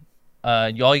down. All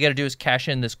you got to do is cash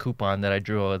in this coupon that I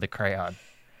drew with the crayon."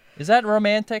 Is that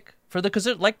romantic? Because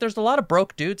there's a lot of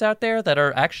broke dudes out there that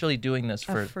are actually doing this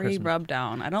for A free Christmas. rub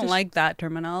down. I don't Just- like that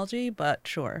terminology, but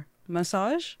sure.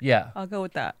 Massage? Yeah, I'll go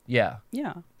with that. yeah.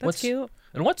 Yeah, that's What's- cute.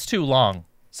 And what's too long?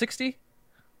 60?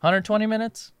 120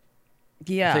 minutes? I thought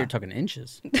Yeah. you were talking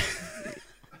inches.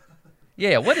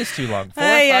 Yeah, what is too long? 4 or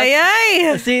 5? Ay,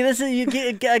 ay, ay. See, this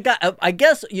is I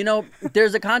guess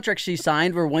there's a contract she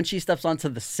signed where once she steps onto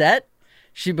the set,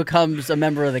 she becomes a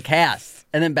member of the cast,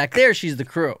 and then back there she's the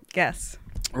crew, Yes,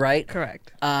 right?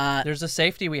 correct. There's a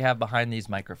safety we have behind these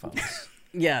microphones.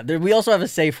 Yeah, we also have a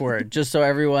safe word just so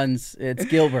it's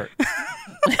Gilbert.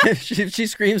 If she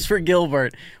screams for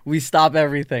Gilbert, we stop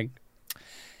everything.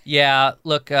 Yeah,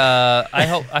 look, I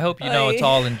hope you know it's Ay.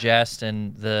 all in jest,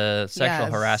 and the sexual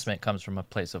Yes. harassment comes from a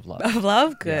place of love. Of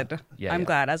love? Good. Yeah, I'm yeah.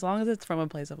 glad. As long as it's from a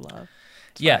place of love.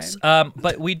 Yes,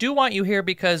 but we do want you here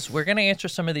because we're going to answer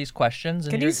some of these questions.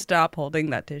 And Can you stop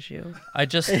holding that tissue?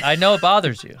 I know it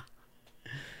bothers you,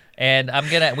 and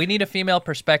we need a female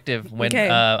perspective when Okay.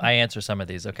 I answer some of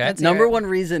these. Okay? Let's- Number hear it. one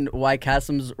reason why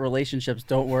Kasim's relationships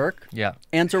don't work. Yeah,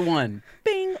 Answer one.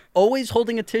 Bing. Always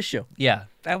holding a tissue. yeah.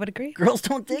 I would agree. Girls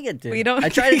don't dig it, dude. We don't. I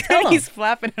try to tell them. He's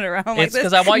flapping it around like It's this.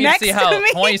 because I want you to see next how me.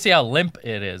 I want you to see how limp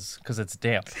it is because it's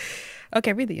damp.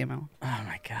 Okay, read the email. Oh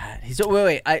my god. So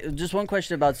wait. Just one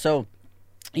question about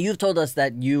you've told us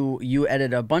that you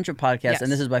edit a bunch of podcasts, Yes.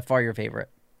 and this is by far your favorite.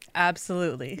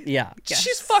 Absolutely. Yeah. Yes.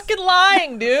 She's fucking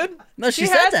lying, dude. No, she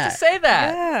said has that. to say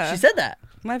that. Yeah. She said that.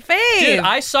 My fave. Dude,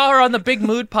 I saw her on the Big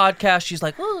Mood podcast. She's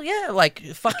like, "Oh yeah, like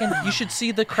fucking, you should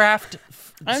see the craft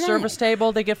I know. service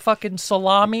table. They get fucking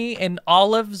salami and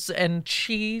olives and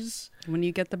cheese." when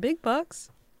you get the big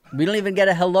bucks. We don't even get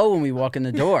a hello when we walk in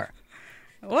the door.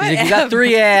 What? She's like, you got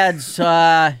 3 ads.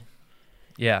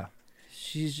 Yeah,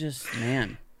 She's just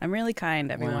man. I'm really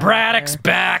kind, everyone. Braddock's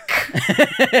back.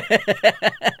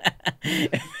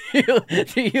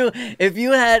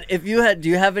 Do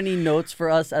you have any notes for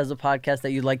us as a podcast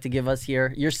that you'd like to give us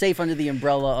here? You're safe under the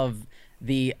umbrella of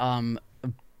the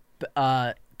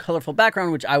colorful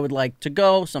background, which I would like to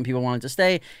go. Some people want it to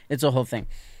stay. It's a whole thing.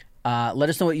 Let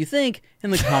us know what you think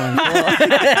in the comments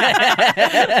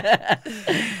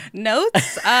below.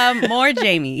 Notes? More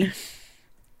Jamie.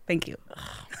 Thank you.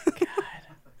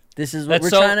 This is what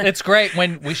That's we're trying to. It's great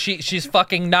when she's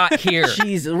fucking not here.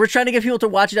 Jesus, we're trying to get people to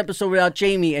watch an episode without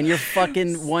Jamie, and your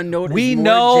fucking one note. We is more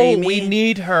know Jamie. we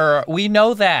need her. We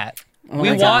know that. we my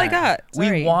want. God. all I got. We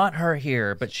Sorry. want her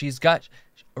here, but she's got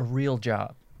a real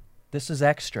job. This is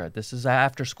extra. This is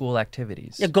after school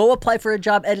activities. Yeah, go apply for a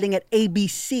job editing at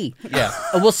ABC. Yeah.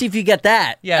 And we'll see if you get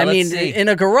that. Yeah, I let's mean, see. in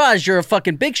a garage, you're a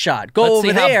fucking big shot. Go Let's over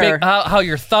see how there. how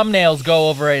your thumbnails go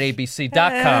over at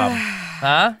abc.com.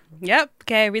 Huh? Yep.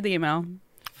 Okay, read the email.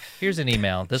 Here's an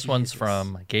email. This one's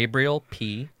from Gabriel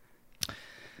P.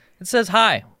 It says,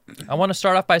 "Hi. I want to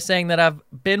start off by saying that I've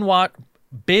been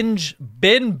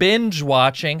binge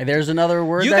watching. There's another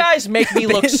word. You guys make me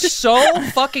look so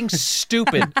fucking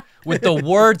stupid with the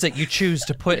words that you choose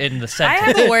to put in the I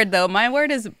sentence. have a word, though. My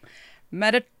word is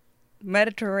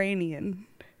Mediterranean.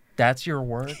 That's your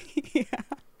word? Yeah.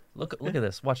 Look at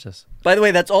this. Watch this. By the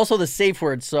way, that's also the safe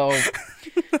word. So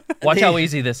Watch how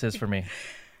easy this is for me.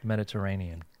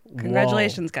 Mediterranean.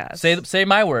 Congratulations, guys. Say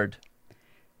my word.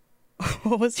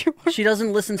 What was your word? she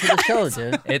doesn't listen to the show,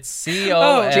 dude. It's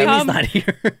C-O-M. Jamie's not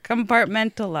here.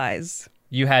 Compartmentalize.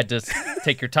 You had to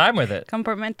take your time with it.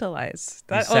 Compartmentalize. You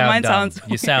That, sound mine dumb. sounds. You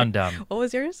weird. sound dumb. What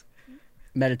was yours?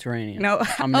 Mediterranean. No.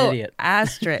 I'm an idiot.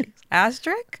 Asterisk.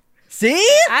 Asterisk? See?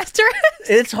 Asterisk.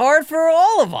 It's hard for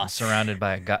all of us. Surrounded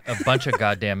by a bunch of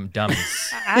goddamn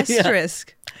dummies.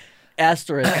 Asterisk.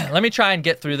 Asterisk. Let me try and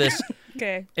get through this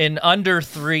Okay. in under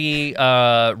 3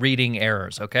 reading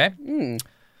errors, okay?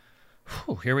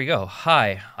 Whew, here we go.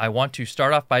 Hi, I want to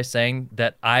start off by saying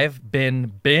that I've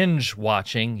been binge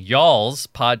watching y'all's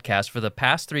podcast for the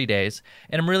past 3 days,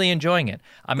 and I'm really enjoying it.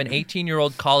 I'm an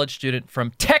 18-year-old college student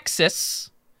from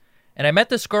Texas, and I met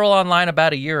this girl online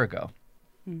about a year ago.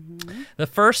 The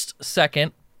first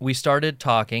second we started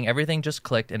talking, everything just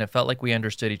clicked, and it felt like we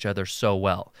understood each other so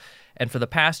well. And for the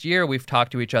past year, we've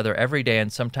talked to each other every day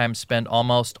and sometimes spend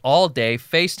almost all day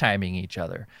FaceTiming each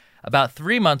other. About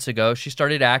 3 months ago, she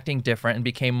started acting different and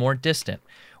became more distant.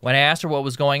 When I asked her what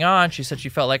was going on, she said she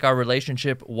felt like our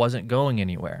relationship wasn't going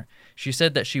anywhere. She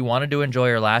said that she wanted to enjoy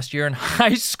her last year in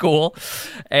high school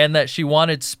and that she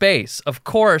wanted space. Of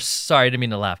course, sorry, I didn't mean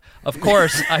to laugh. Of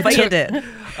course, But you did.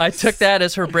 I took that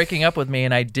as her breaking up with me,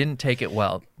 and I didn't take it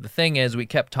well. The thing is, we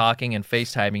kept talking and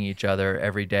FaceTiming each other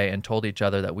every day and told each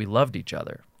other that we loved each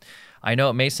other. I know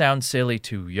it may sound silly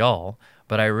to y'all,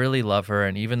 but I really love her,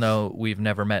 and even though we've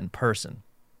never met in person,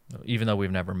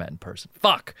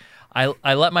 fuck,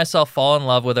 I let myself fall in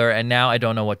love with her, and now I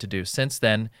don't know what to do. Since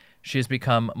then, she has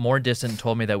become more distant and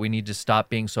told me that we need to stop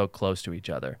being so close to each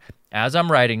other. As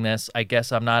I'm writing this, I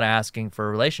guess I'm not asking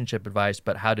for relationship advice,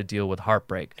 but how to deal with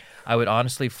heartbreak. I would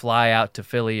honestly fly out to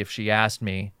Philly if she asked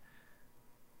me.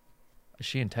 Is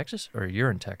she in Texas or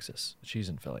you're in Texas? She's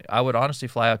in Philly. I would honestly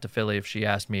fly out to Philly if she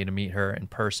asked me to meet her in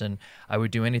person. I would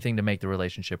do anything to make the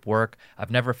relationship work. I've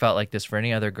never felt like this for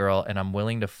any other girl, and I'm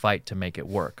willing to fight to make it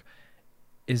work.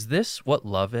 Is this what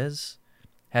love is?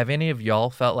 Have any of y'all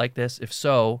felt like this? If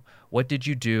so, what did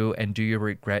you do, and do you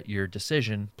regret your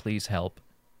decision? Please help.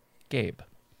 Gabe.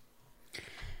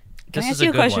 Can I ask you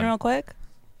a question real quick?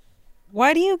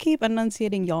 Why do you keep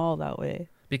enunciating y'all that way?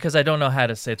 Because I don't know how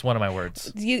to say. It's one of my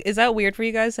words. Is that weird for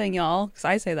you guys saying y'all? Because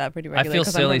I say that pretty I regularly. feel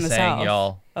 'cause silly I'm from the saying South.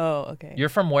 y'all. Oh, okay. You're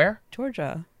from where?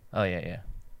 Georgia. Oh, yeah.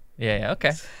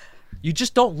 Okay. You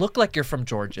just don't look like you're from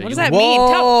Georgia. What You does that look-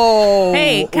 mean?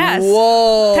 Hey, Cass.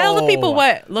 Whoa. Tell the people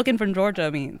what looking from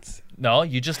Georgia means. No,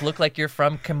 you just look like you're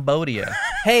from Cambodia.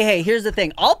 Hey, here's the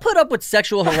thing. I'll put up with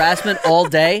sexual harassment all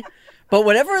day, but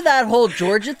whatever that whole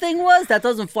Georgia thing was, that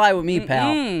doesn't fly with me,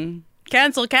 pal.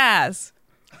 Cancel Cass.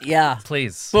 Yeah.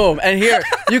 Please. Boom. And here,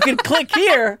 you can click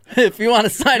here if you want to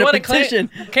sign You a want to petition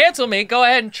cancel me? Go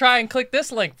ahead and try and click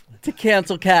this link. to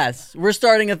cancel Cass. We're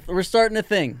starting a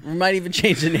thing. We might even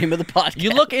change the name of the podcast. You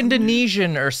look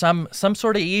Indonesian or some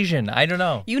sort of Asian. I don't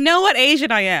know. You know what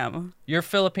Asian I am. You're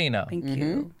Filipino. Thank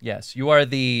you. Yes, you are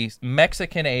the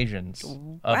Mexican Asians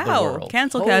of the Wow. world.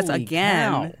 Cancel Cass Holy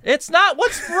again. cow. It's not.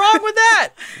 What's wrong with that?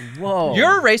 Whoa.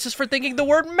 You're racist for thinking the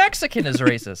word Mexican is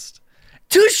racist.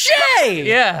 touche.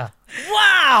 Yeah.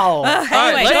 Wow.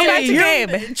 Anyway, let's go get back to you- Gabe.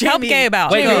 Help Jamie, Gabe out.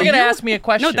 Wait, Go. you're gonna ask me a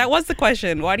question. No, that was the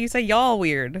question. Why do you say y'all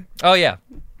weird? Oh yeah,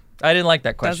 I didn't like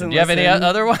that question. Doesn't Do you have any listen.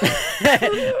 other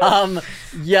one?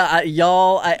 Yeah,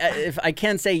 y'all. If I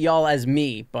can't say y'all as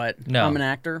me, but No. I'm an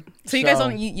actor. So you guys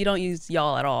don't you don't use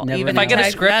y'all at all. Never Even If I in get a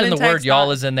text- script not and in the word text, y'all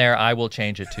not- is in there, I will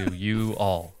change it to you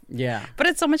all. Yeah. But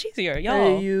it's so much easier. Y'all.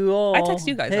 Hey, you all. I text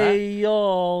you guys Hey,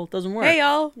 y'all. Doesn't work. Hey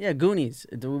y'all. Yeah, Goonies.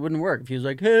 It wouldn't work if he was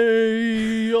like,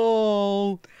 hey,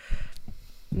 y'all.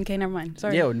 Okay, never mind.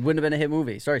 Sorry. Yeah, it wouldn't have been a hit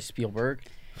movie. Sorry, Spielberg.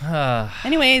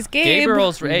 Anyways, Gabe.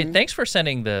 Gabriel's. Hey, thanks for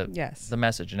sending the Yes. the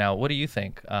message. Now, what do you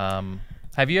think?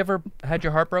 Have you ever had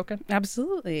your heart broken?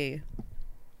 Absolutely.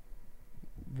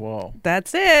 Whoa.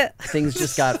 That's it. Things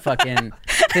just got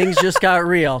things just got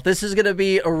real. This is going to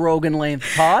be a Rogan length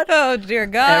pod. Oh dear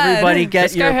God. Everybody get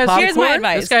This guy your has- popcorn. Here's my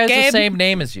advice. This guy has the Gabe. same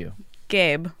name as you.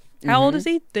 Gabe. How old is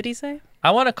he? Did he say?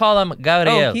 I want to call him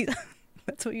Gabriel. Oh,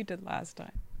 that's what you did last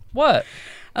time. What?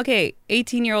 Okay,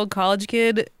 18-year-old college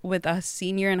kid with a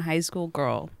senior in high school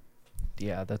girl.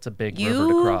 Yeah, that's a big You- river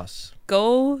to cross.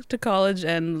 Go to college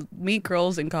and meet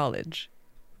girls in college.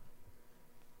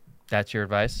 That's your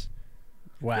advice?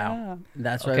 Wow.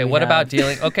 That's why Okay, we what have- about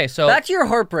dealing? Okay, so Back to your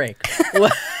heartbreak.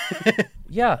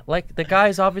 yeah, like the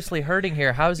guy's obviously hurting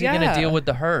here. How is he going to Yeah. deal with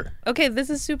the hurt? Okay, this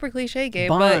is super cliche, Gabe,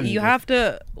 but Bond. you have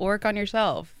to work on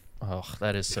yourself. Oh,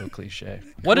 that is so cliche.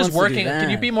 What is wants to do working? Can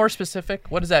you that? be more specific?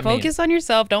 What does that Focus on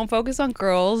yourself. Don't focus on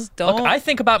girls. mean? Don't. Look, I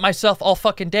think about myself all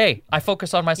fucking day. I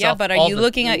focus on myself. yeah, but are all you the-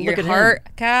 looking at your Look at him. heart,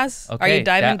 Cass? Okay, are you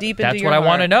diving that- deep into That's your what I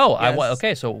want to heart? know. Yes.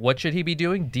 Okay, so what should he be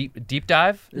doing? Deep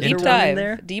dive? Is Deep there one in dive.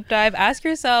 there? Deep dive. Ask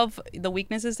yourself the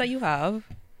weaknesses that you have.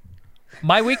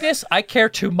 My weakness, I care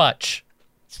too much.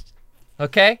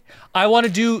 Okay? I want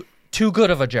to do too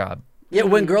good of a job. Yeah,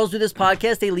 when girls do this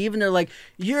podcast, they leave and they're like,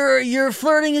 "Your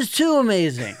flirting is too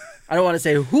amazing." I don't want to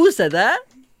say who said that,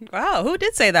 Wow, who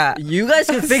did say that? You guys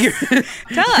can figure.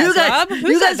 Tell us, Rob. Who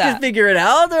you said guys that? can figure it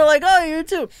out. They're like, oh, you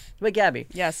too. But Gabby,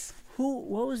 Yes.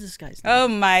 what was this guy's name? Oh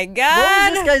my God.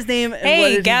 What was this guy's name? And what Hey,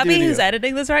 did he Gabby, do to who's you?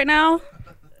 editing this right now?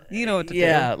 You know what to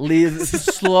Yeah, leave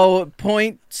slow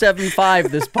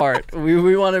 0.75 this part.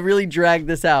 We want to really drag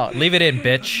this out. Leave it in,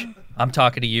 bitch. I'm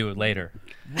talking to you later.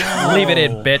 Leave it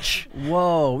in, bitch.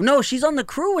 Whoa. No, she's on the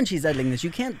crew when she's editing this.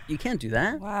 You can't do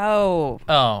that. do. Wow.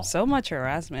 Oh. So much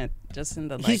harassment just in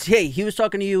the like. He was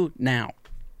talking to you now.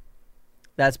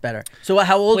 That's better. So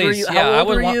how old were Please, you? yeah, I How old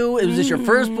would were want- you? Was this your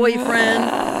first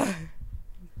boyfriend?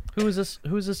 Who is this?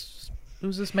 Who's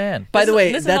this man? By the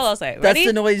way, This is all I'll that's, say. that's Ready?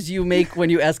 the noise you make when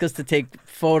you ask us to take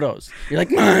photos. You're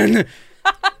like, 1,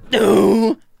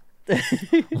 2.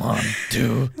 1,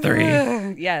 2,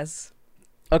 3. Yes.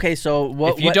 Okay, so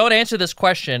what? If you don't answer this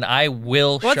question, I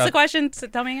will What's shut. the question?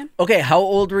 Tell me again. Okay, how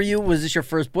old were you? Was this your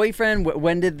first boyfriend?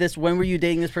 When were you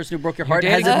dating this person who broke your heart?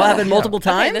 Has it dating- happened multiple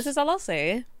times? Okay, this is all I'll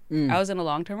say. I was in a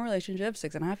long-term relationship,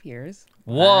 6.5 years.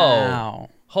 Whoa! Wow.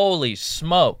 Holy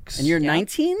smokes! And you're Yeah.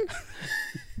 19?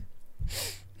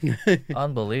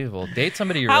 unbelievable. Date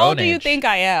somebody your How own old do you age. think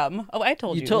I am? Oh, I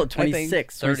told you. You told I think.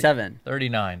 26, 30, 27.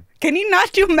 39. Can you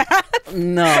not do math?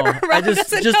 No, I Rob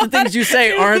just doesn't the know things how you to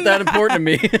say do aren't that math. important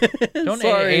to me. Don't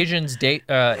Sorry. Asians date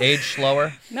age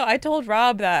slower? No, I told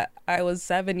Rob that I was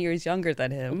 7 years younger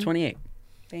than him. 28.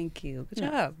 Thank you. Good Yeah.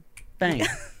 job. Bang.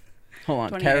 Hold on.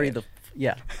 28. Carry the.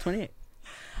 Yeah, 28.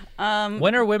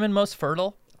 When are women most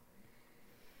fertile?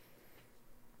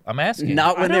 I'm asking.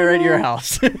 Not when I they're don't at your know.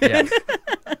 house. Yeah.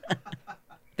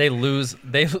 They lose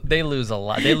a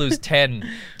lot. They lose 10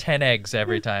 eggs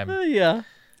every time. Yeah.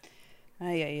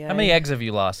 Ay, How many eggs have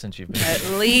you lost since you've been? At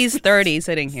least 30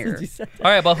 sitting here.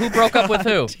 All right, but who broke up with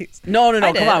who? Jeez. No, I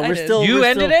come did, on. I We're did. still. You we're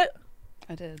ended still it?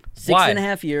 I did. Why?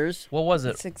 6.5 years. What was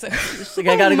it? Six. Like,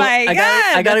 I gotta Oh go. my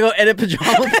I gotta go edit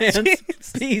pajama pants.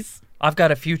 Jeez. Peace. I've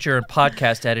got a future in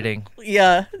podcast editing.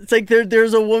 Yeah, it's like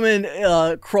there's a woman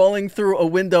crawling through a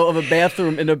window of a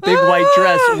bathroom in a big white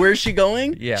dress. Where's she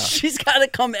going? Yeah. She's got to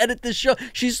come edit this show.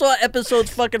 She saw episodes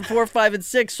fucking 4, 5, and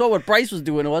 6. Saw what Bryce was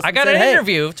doing to us. I and got said, an hey.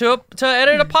 interview to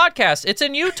edit a podcast. It's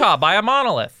in Utah by a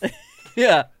monolith.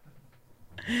 Yeah.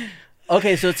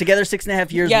 Okay, so together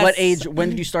 6.5 years. Yes. What age? When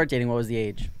did you start dating? What was the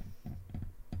age?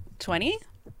 20?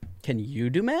 Can you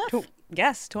do math?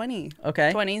 Yes, 20.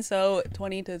 Okay. 20, so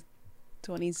 20 to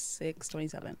 26,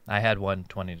 27. I had one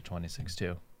 20 to 26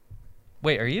 too.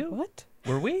 Wait, are you? What?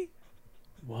 Were we?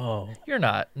 Whoa. You're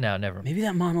not. No, never mind. Maybe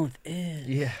that monolith is.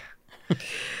 Yeah.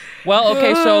 Well,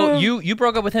 okay, so you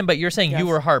broke up with him, but you're saying you Yes.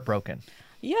 were heartbroken.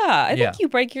 Yeah, I Yeah. think you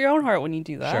break your own heart when you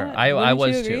do that. Sure, I Wouldn't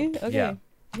was you too. agree? Okay. Yeah.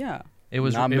 Yeah. It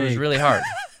was Not it was me. really hard.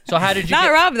 So how did you Not get,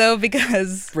 Rob though,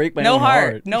 because Break my no own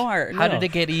heart. heart. No heart. how no. did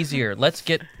it get easier? Let's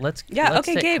Yeah, let's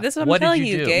okay, take- Gabe, this is what I'm what did telling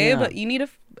you you, do? Gabe. Yeah. You need to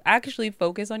actually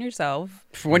focus on yourself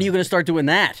When are you going to start doing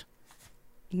that?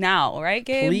 now, right,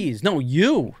 Gabe? Please. No,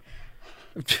 you.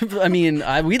 I mean,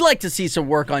 we'd like to see some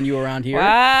work on you around here.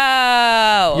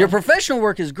 Wow. Your professional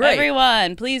work is great.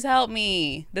 Everyone, please help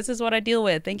me. This is what I deal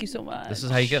with. Thank you so much. This is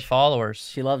how you get followers.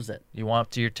 She loves it. You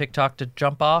want your TikTok to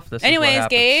jump off? This is Anyways, what happens.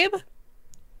 Gabe,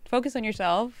 focus on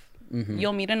yourself. Mm-hmm.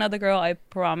 You'll meet another girl, I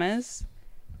promise.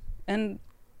 And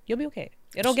you'll be okay.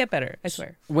 It'll get better, I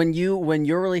swear. When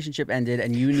your relationship ended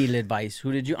and you needed advice,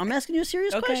 who did you? I'm asking you a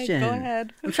serious Okay, question. go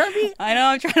ahead. I'm trying to be. I know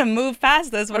I'm trying to move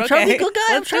past this, but I'm okay. trying to be a good guy.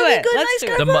 I'm Let's trying do to be a it. good, Let's nice do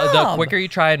guy. it. The Rob. quicker you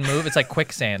try and move, it's like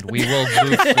quicksand. We will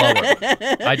move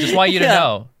slower. I just want you to Yeah.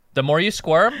 know. The more you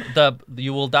squirm,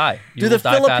 you will die. You Do will the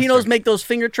die Filipinos faster. make those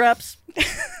finger traps?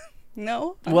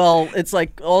 No? Well, it's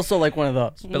like also like one of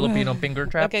those. Filipino finger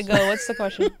traps? Okay, go. What's the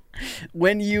question?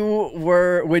 When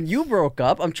you broke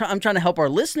up, I'm trying to help our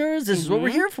listeners. This is what we're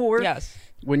here for. Yes.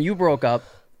 When you broke up,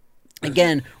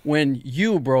 again, when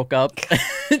you broke up,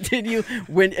 and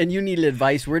you needed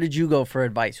advice, where did you go for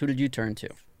advice? Who did you turn to?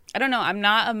 I don't know. I'm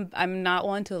not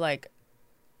one to like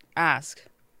ask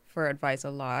for advice a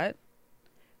lot,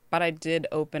 but I did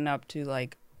open up to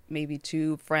like maybe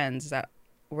 2 friends that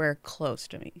were close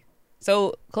to me.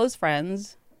 So close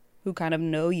friends who kind of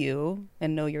know you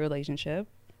and know your relationship,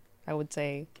 I would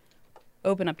say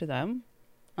open up to them.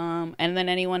 And then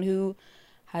anyone who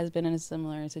has been in a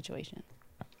similar situation.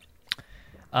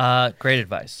 Great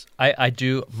advice. I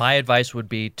do. My advice would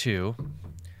be to,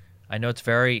 I know it's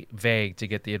very vague to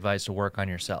get the advice to work on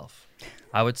yourself.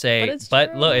 I would say, But it's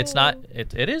look, it's true. not,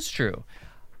 it is true.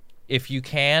 If you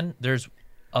can, there's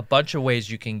a bunch of ways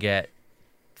you can get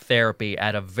therapy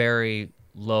at a very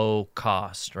low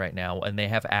cost right now. And they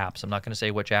have apps. I'm not going to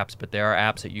say which apps, but there are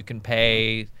apps that you can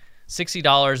pay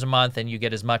 $60 a month and you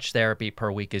get as much therapy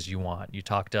per week as you want. You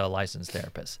talk to a licensed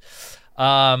therapist.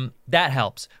 That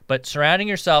helps. But surrounding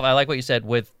yourself, I like what you said,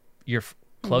 with your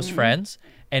close friends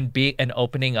and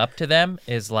opening up to them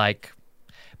is like,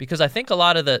 because I think a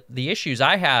lot of the issues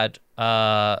I had,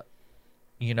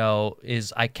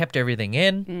 is I kept everything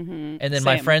in, and then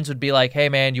my Same. friends would be like, "Hey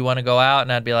man, you want to go out?"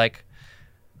 And I'd be like,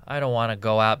 I don't want to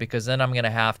go out because then I'm going to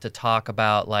have to talk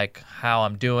about like how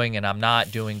I'm doing and I'm not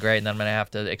doing great. And then I'm going to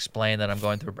have to explain that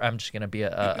I'm just going to be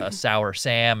a sour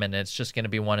Sam, and it's just going to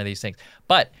be one of these things.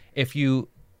 But if you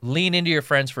lean into your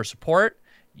friends for support,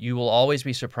 you will always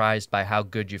be surprised by how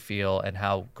good you feel and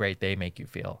how great they make you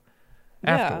feel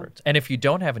afterwards. And if you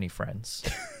don't have any friends,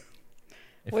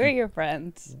 We're your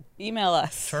friends. Email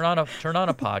us. turn on a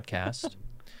podcast.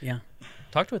 Yeah.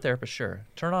 Talk to a therapist, sure.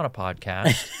 Turn on a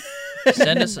podcast.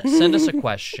 Send us a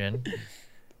question,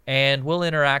 and we'll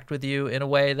interact with you in a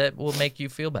way that will make you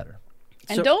feel better.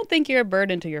 And don't think you're a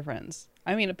burden to your friends.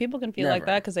 I mean, people can feel like Never.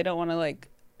 that because they don't want to like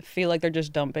feel like they're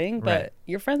just dumping. But Right.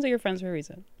 your friends are your friends for a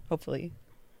reason. Hopefully.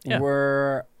 Yeah.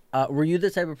 Were you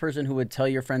the type of person who would tell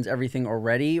your friends everything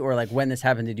already, or like when this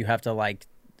happened, did you have to like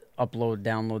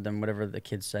download them, whatever the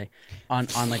kids say, on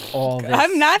like all this?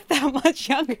 I'm not that much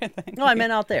younger than No, I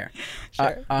meant out there.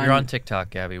 Sure. You're on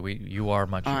TikTok, Gabby. You are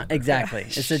much younger. Exactly.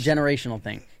 It's a generational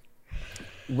thing.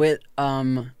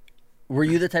 Were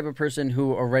you the type of person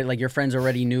who already, like, your friends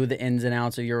already knew the ins and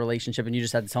outs of your relationship, and you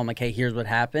just had to tell them like, hey, here's what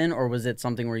happened, or was it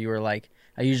something where you were like,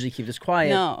 I usually keep this quiet.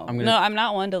 No, I'm no, I'm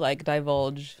not one to like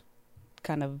divulge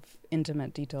kind of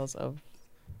intimate details of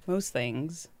most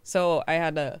things. So I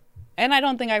had to, and I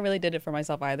don't think I really did it for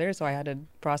myself either. So I had to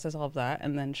process all of that,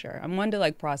 and then sure, I'm one to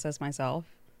like process myself,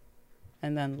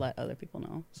 and then let other people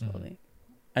know slowly.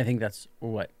 I think that's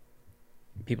what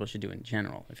people should do in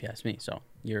general, if you ask me. So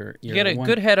you're You get a one-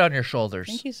 good head on your shoulders.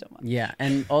 Thank you so much. Yeah,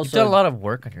 and You've also done a lot of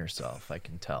work on yourself, I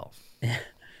can tell. All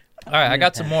right, I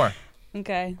got some more.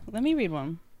 Okay, let me read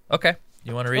one. Okay,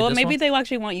 you want to read Well, this maybe one? they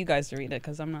actually want you guys to read it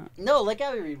because I'm not. No, let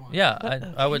Gabby read one. Yeah,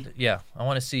 I would. Yeah, I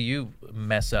want to see you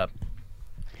mess up.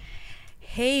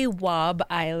 Hey, Wob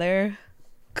Eiler,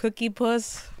 Cookie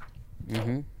Puss,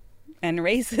 and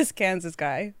racist Kansas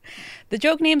guy. The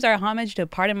joke names are a homage to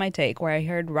Pardon My Take, where I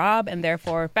heard Rob and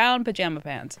therefore found pajama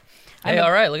pants. Hey,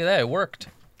 all right, look at that. It worked.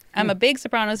 I'm a big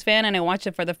Sopranos fan, and I watched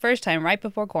it for the first time right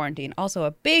before quarantine. Also,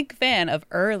 a big fan of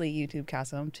early YouTube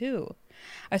Cassim too.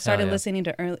 I started yeah. listening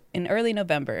to in early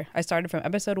November. I started from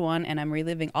episode 1, and I'm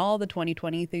reliving all the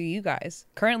 2020 through you guys.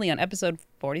 Currently on episode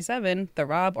 47, the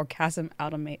Rob or Cassim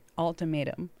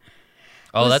ultimatum.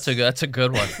 Oh, that's a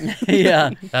good one.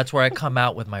 Yeah. That's where I come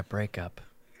out with my breakup.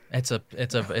 It's a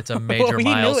major We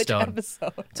knew which milestone.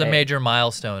 episode. It's a major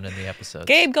milestone in the episode.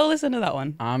 Gabe, go listen to that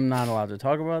one. I'm not allowed to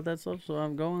talk about that stuff, so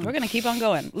I'm going. We're going to keep on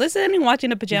going. Listening and watching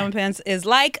the Pajama Pants is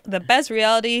like the best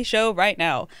reality show right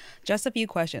now. Just a few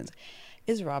questions.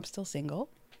 Is Rob still single?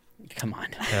 Come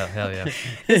on. Hell yeah.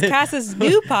 Is Cass's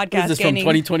new podcast Is this from gaining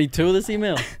 2022, this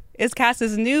email? Is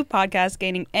Cass's new podcast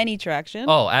gaining any traction?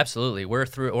 Oh, absolutely.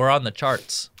 We're on the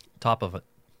charts, top of it.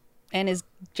 And is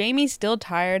Jamie still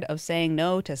tired of saying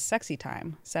no to sexy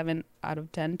time? 7 out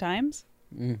of 10 times.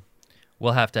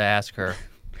 We'll have to ask her.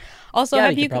 Also, Gabby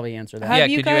have you could probably answer that. have Yeah,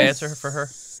 you could you guys- answer for her?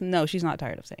 No, she's not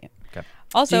tired of saying it. Okay.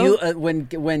 Also, Do you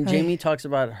when Jamie talks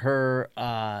about her,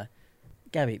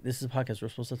 Gabby, this is a podcast. We're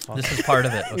supposed to talk. This is part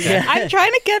of it. Okay. I'm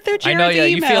trying to get through I Jared's know. Yeah,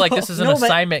 you email. feel like this is an No, but-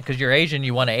 assignment because you're Asian.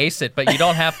 You want to ace it, but you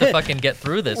don't have to fucking get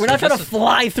through this. We're not So trying to this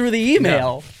fly through the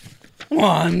email.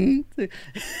 One. is-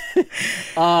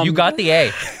 you got the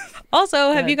A.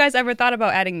 Also, have you guys ever thought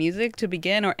about adding music to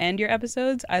begin or end your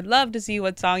episodes? I'd love to see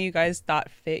what song you guys thought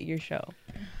fit your show.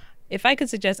 If I could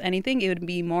suggest anything, it would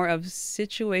be more of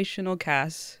situational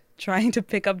Cass trying to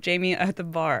pick up Jamie at the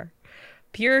bar.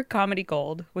 Pure comedy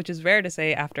gold, which is rare to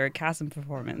say after a Cassim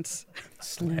performance.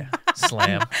 Slam.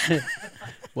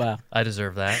 Wow. I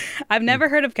deserve that. I've never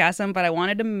heard of Cassim, but I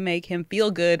wanted to make him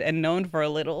feel good and known for a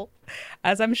little,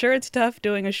 as I'm sure it's tough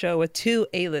doing a show with 2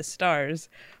 A-list stars.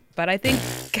 But I think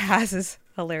Cass is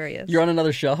hilarious. You're on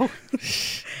another show?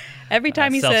 Every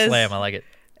time he says, Self-slam. I like it.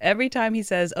 every time he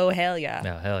says, "Oh hell yeah,"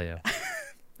 No, hell yeah.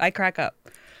 I crack up,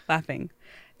 laughing,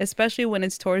 especially when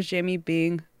it's towards Jamie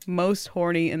being most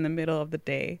horny in the middle of the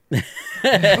day,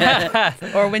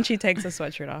 or when she takes a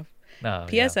sweatshirt off. No,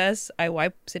 yeah. PSS, I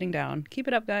wipe sitting down. Keep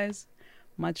it up, guys.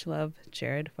 Much love,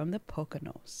 Jared from the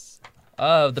Poconos.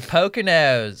 Oh, the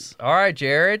Poconos. All right,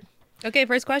 Jared. Okay,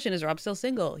 first question: is Rob still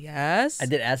single? Yes. I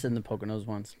did ask it in the Poconos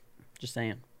once. Just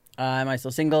saying. Am I still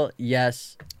single?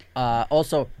 Yes.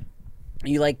 Also,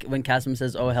 you like when Cassim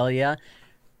says, "Oh hell yeah."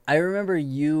 I remember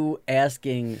you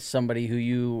asking somebody who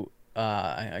you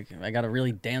I gotta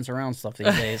really dance around stuff these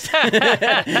days.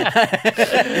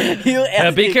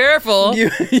 Be careful.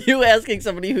 You asking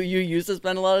somebody who you used to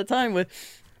spend a lot of time with,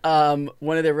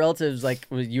 one of their relatives, like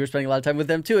you were spending a lot of time with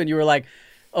them too, and you were like,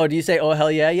 "Oh, do you say oh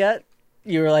hell yeah yet?"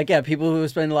 You were like, "Yeah, people who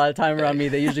spend a lot of time around me,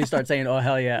 they usually start saying oh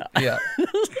hell yeah." Yeah.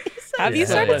 Have you Yeah.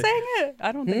 started saying it?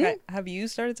 I don't think have you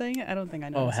started saying it? I don't think I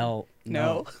know. Oh hell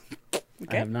No.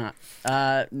 I have not.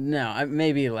 No,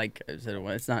 maybe like I said,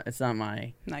 it's not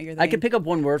my. Not your thing. I could pick up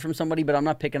one word from somebody, but I'm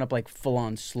not picking up like full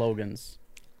on slogans.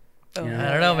 Oh, Yeah.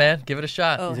 I don't know, man. Give it a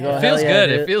shot. Oh, it hell feels yeah, good.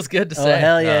 dude. It feels good to Oh, say.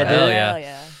 hell yeah, hell dude.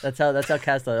 yeah. That's how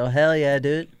Cass does. Oh hell yeah,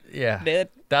 dude. Yeah. Dude.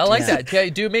 I like Yeah. that. Yeah,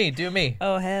 do me.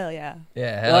 Oh hell yeah.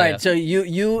 Yeah, hell All yeah. right, so you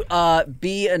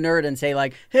be a nerd and say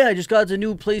like, hey, I just got the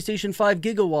new PlayStation 5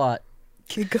 gigawatt.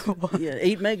 Yeah,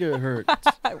 8 megahertz.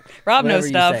 Rob Whatever knows you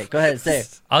stuff. say. Go ahead, say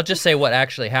it. I'll just say what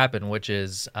actually happened, which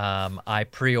is I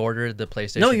pre-ordered the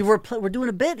PlayStation. No, we're doing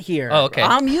a bit here. Oh, okay.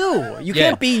 I'm you. You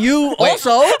Yeah. can't be you Wait,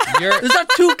 also. you're- There's not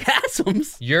two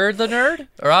chasms. You're the nerd,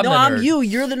 or I'm No, the nerd? I'm you.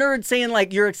 You're the nerd saying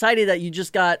like you're excited that you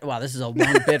just got. Wow, this is a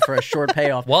long bit for a short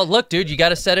payoff. Well, look, dude, you got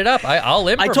to set it up. I'll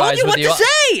improvise told you with what you. to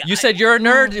say! You said you're a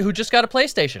nerd who just got a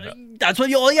PlayStation, That's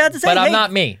what all you had to say. but I'm Hey,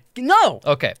 not me. No,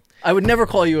 Okay. I would never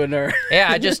call you a nerd. Yeah,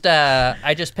 I just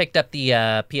picked up the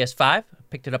PS5.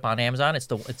 Picked it up on Amazon.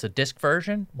 It's a disc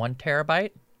version, 1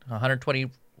 terabyte, 120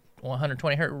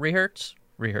 hertz,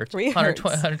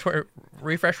 120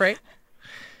 refresh rate.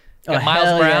 Oh, Got Miles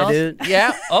hell Morales. yeah, dude.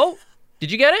 Yeah. Oh,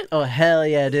 did you get it? Oh hell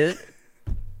yeah, dude.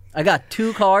 I got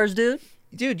 2 cars, dude.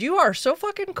 Dude, you are so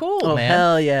fucking cool, Oh man.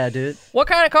 hell yeah, dude. What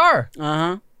kind of car?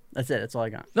 That's it. That's all I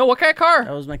got. No, what kind of car?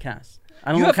 That was my cast.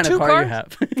 I don't You know what have kind of 2 car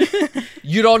cars? you have.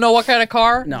 You don't know what kind of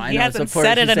car? No, I He know. hasn't it's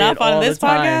important. said it You say enough on all this the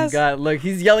time. podcast. God, look,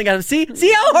 he's yelling at him. See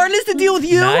how hard it is to deal with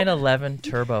you. 911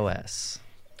 Turbo S.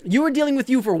 You were dealing with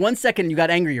you for 1 second, and you got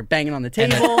angry. You're banging on the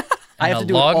table. I have to And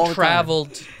do a it all the time. long-traveled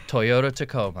Toyota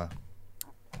Tacoma.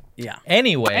 Yeah.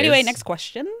 Anyway, Next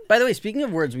question. By the way, speaking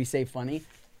of words we say funny,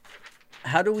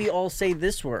 how do we all say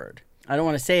this word? I don't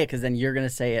want to say it because then you're gonna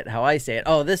say it how I say it.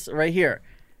 Oh, this right here.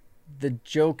 The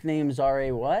joke names are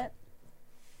a what?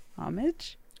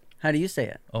 Homage. How do you say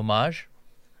it? Homage.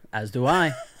 As do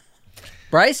I.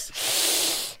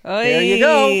 Bryce? There you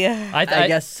go. I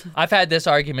guess. I've had this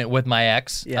argument with my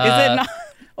ex. Yeah. Is it not?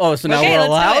 Oh, so now Okay, we're let's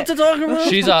do allowed it. to talk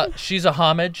about She's a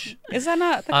homage. Is that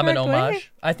not the I'm an correct homage. way?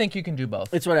 I think you can do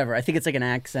both. It's whatever. I think it's like an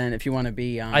accent if you want to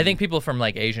be. I think people from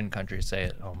like Asian countries say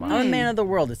it. Homage. I'm a man of the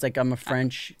world. It's like I'm a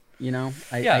French, you know?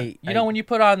 Yeah, you know when you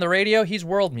put on the radio, he's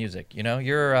world music. You know,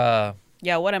 you're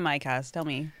Yeah. What am I, Cass? Tell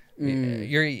me.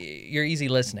 you're easy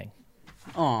listening.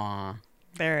 Aw,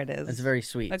 There it is. that's very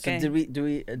sweet. Okay. So do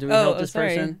we Oh, help this sorry.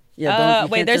 person? Yeah,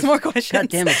 wait, there's more questions. God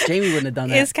damn it, Jamie wouldn't have done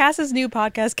that. Is Cass's new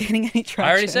podcast getting any traction? I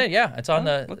already said, yeah, it's on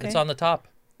okay. it's on the top.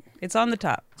 It's on the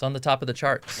top. It's on the top of the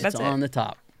charts. It's That's it. on the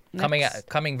top.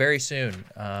 Coming very soon.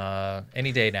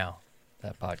 Any day now.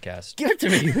 That podcast. Give it to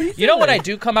me. You know when I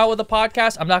do come out with a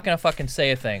podcast, I'm not gonna fucking say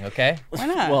a thing, okay? Why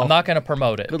not? Well, I'm not gonna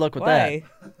promote it. Good luck with Why?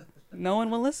 No one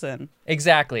will listen.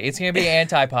 Exactly. It's gonna be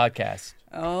anti-podcast.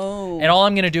 Oh. And all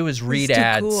I'm going to do is read too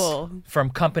ads cool. from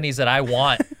companies that I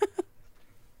want.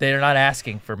 They're not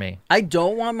asking for me. that. I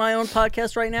don't want my own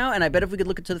podcast right now, and I bet if we could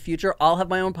look into the future, I'll have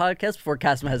my own podcast before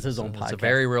Cassim has his own It's podcast. a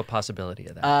very real possibility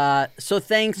of that. So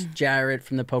thanks, Jared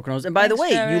from the Poconos. And by the Thanks, way,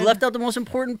 Jared. you left out the most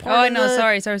important part. Oh, I of know. the-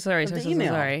 Sorry.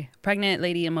 email. Sorry. Pregnant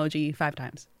lady emoji 5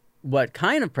 times. What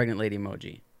kind of pregnant lady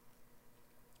emoji?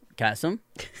 Cassim?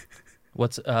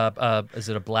 What's is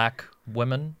it a black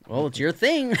woman? Well, it's your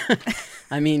thing.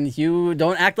 I mean, you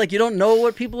don't act like you don't know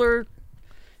what people are.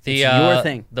 The It's your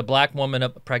thing. The black woman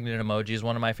pregnant emoji is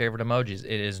one of my favorite emojis.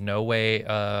 It is no way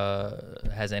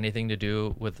has anything to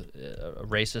do with a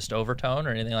racist overtone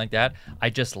or anything like that. I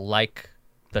just like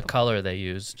the color they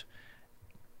used,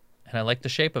 and I like the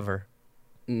shape of her.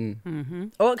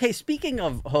 Oh, okay. Speaking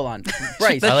of, hold on,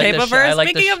 Bryce. The I like shape the of sh- her? I like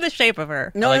the Speaking sh- of the shape of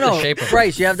her. no, I like no, the shape of her.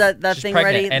 Bryce. You have that She's thing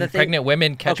pregnant, ready. and the thing... pregnant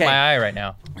women catch Okay. my eye right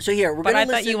now. So here we're But gonna I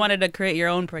thought listen. you wanted to create your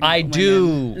own pregnant I women.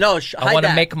 do. No, I hide want to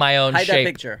that. make my own Hide shape. that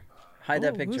picture. Hide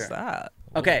that Ooh, picture. Who's that?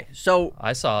 Okay, so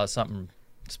I saw something.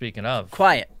 Speaking of,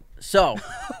 quiet. So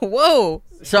Whoa.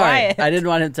 sorry, Quiet. I didn't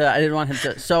want him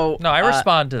to. So no, I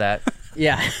respond to that.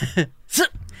 Yeah.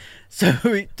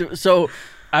 so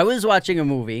I was watching a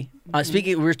movie.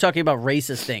 Speaking, we were talking about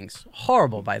racist things.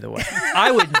 Horrible, by the way.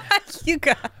 I would. You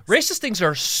got. Racist things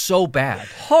are so bad.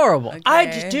 Horrible.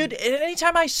 Dude,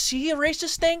 anytime I see a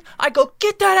racist thing, I go,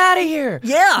 get that out of here.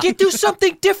 Yeah. Do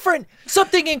something different,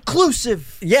 something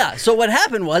inclusive. Yeah. So what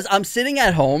happened was, I'm sitting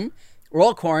at home. We're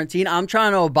all quarantined. I'm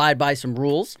trying to abide by some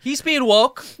rules. He's being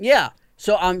woke. Yeah.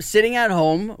 So I'm sitting at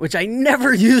home, which I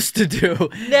never used to do.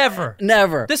 Never.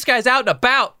 Never. This guy's out and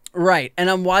about. Right. And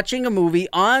I'm watching a movie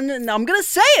on, I'm going to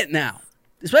say it now.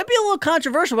 This might be a little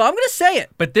controversial, but I'm going to say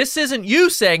it. But this isn't you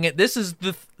saying it. This is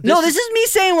the. No, this is me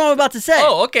saying what I'm about to say.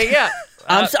 Oh, okay, yeah.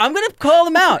 I'm going to call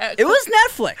them out. It was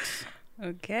Netflix.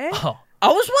 Okay. Oh. I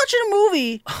was watching a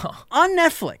movie on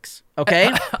Netflix.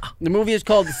 Okay, the movie is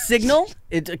called Signal.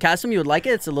 Kasim, you would like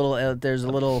it. It's a little. There's a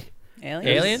little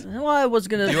Alien? Well, I was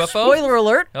gonna. UFO? Spoiler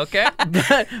alert. Okay.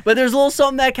 but there's a little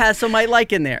something that Kasim might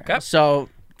like in there. Okay. So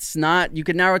it's not. You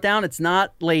can narrow it down. It's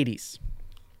not ladies.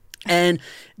 And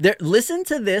listen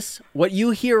to this. What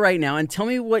you hear right now, and tell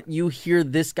me what you hear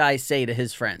this guy say to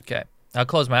his friend. Okay. I'll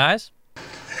close my eyes.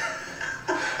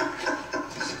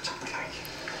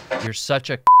 You're such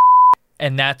a.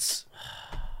 And that's.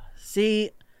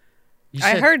 See.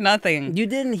 I heard nothing. You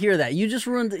didn't hear that. You just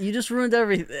ruined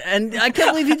everything. And I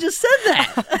can't believe you just said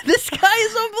that. This guy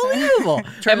is unbelievable.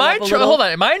 Am I in trouble? Hold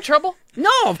on. Am I in trouble?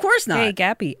 No, of course not. Hey,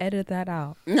 Gappy, edit that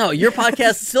out. No, your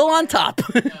podcast is still on top.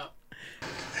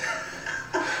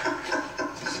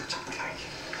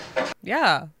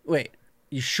 Yeah. Wait,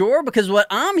 you sure? Because what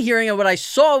I'm hearing and what I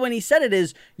saw when he said it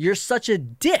is, you're such a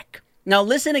dick. Now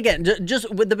listen again. Just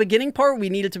with the beginning part, we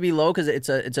need it to be low because it's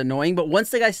annoying. But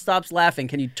once the guy stops laughing,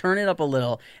 can you turn it up a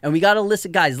little? And we gotta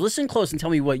listen, guys. Listen close and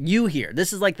tell me what you hear.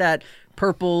 This is like that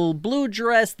purple blue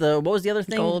dress. What was the other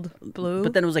thing? Gold, blue.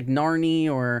 But then it was like Narnie,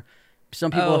 or some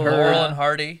people heard Laurel and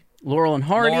Hardy. Laurel and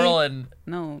Hardy.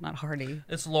 No, not Hardy.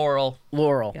 It's Laurel.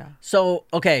 Laurel. Yeah. So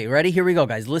okay, ready? Here we go,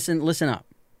 guys. Listen up.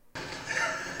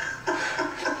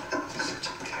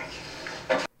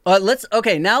 Now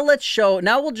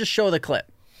we'll just show the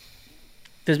clip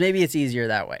because maybe it's easier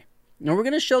that way. Now we're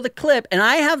gonna show the clip, and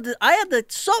I have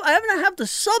the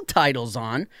subtitles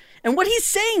on, and what he's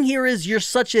saying here is you're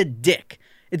such a dick.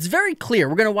 It's very clear.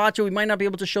 We're gonna watch it. We might not be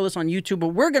able to show this on YouTube, but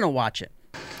we're gonna watch it.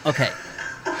 Okay.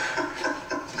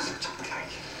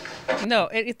 No,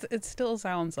 it still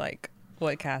sounds like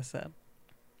what Cass said.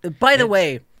 By the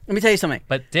way, let me tell you something.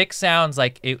 But Dick sounds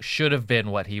like it should have been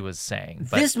what he was saying.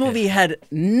 But This movie had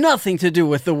nothing to do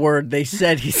with the word they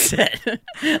said he said.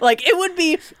 Like, it would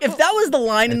be, if that was the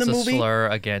line in the It's movie. a slur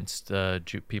against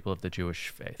people of the Jewish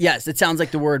faith. Yes, it sounds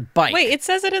like the word bite. Wait, it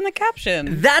says it in the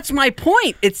caption. That's my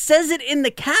point. It says it in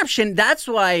the caption. That's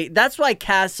why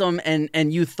Kasim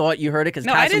and you thought you heard it because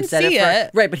No, I didn't said see it.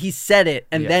 it. Right, but he said it,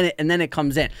 and Yeah. then it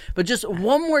comes in. But just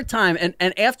one more time, and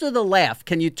after the laugh,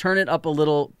 can you turn it up a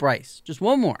little, Bryce? Just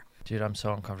one more. Dude, I'm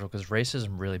so uncomfortable because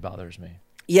racism really bothers me.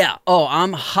 Yeah. Oh,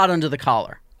 I'm hot under the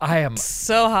collar. I am.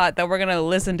 So hot that we're gonna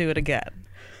listen to it again.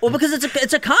 Well, because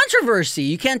it's a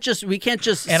controversy. We can't just And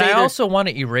say I there's- also want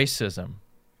to erase racism.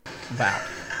 Wow.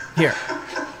 Here.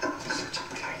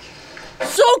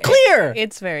 So clear.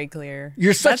 It's very clear.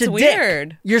 You're such That's a dick.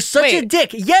 weird. You're such a Wait,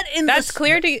 dick. Yet in That's this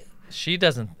clear to. She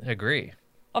doesn't agree.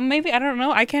 Maybe I don't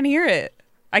know. I can't hear it.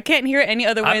 I can't hear it any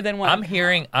other way than what I'm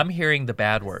hearing the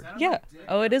bad word. Yeah.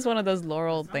 Oh, it is one of those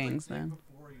Laurel things then.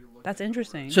 That's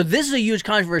interesting. So this is a huge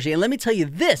controversy, and let me tell you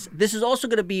this. This is also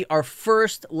going to be our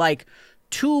first like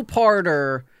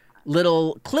two-parter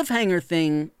little cliffhanger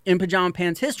thing in Pajama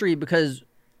Pants history because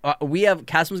we have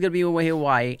Kasim's going to be away in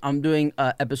Hawaii. I'm doing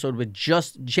an episode with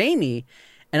just Jamie,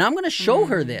 and I'm going to show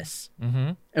her this.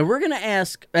 Mm-hmm. And we're going to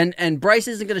ask, and Bryce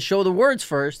isn't going to show the words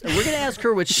first, and we're going to ask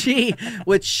her what she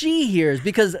hears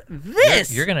because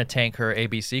this. You're going to tank her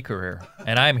ABC career,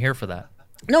 and I am here for that.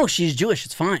 No, she's Jewish.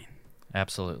 It's fine.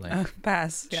 Absolutely.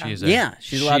 Pass. Yeah.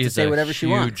 She's allowed to say whatever she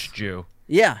wants. Huge Jew.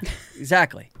 Yeah,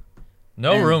 exactly.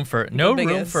 No And room for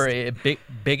biggest.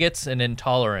 bigots and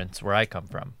intolerance where I come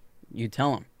from. You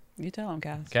tell him. You tell him,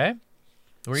 Cass. Okay,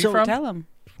 where are So you from? Tell him.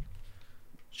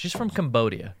 She's from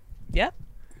Cambodia. Yep.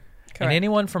 And Correct.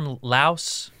 anyone from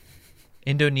Laos,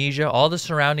 Indonesia, all the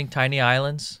surrounding tiny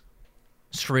islands,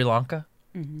 Sri Lanka.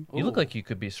 Mm-hmm. You look like you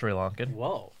could be Sri Lankan.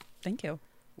 Whoa. Thank you.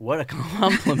 What a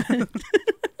compliment.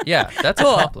 Yeah, that's a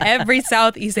Cool. compliment. Every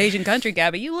Southeast Asian country,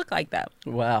 Gabby, you look like that.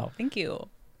 Wow. Thank you.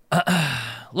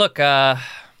 Look, I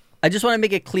just want to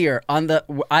make it clear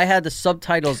I had the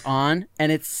subtitles on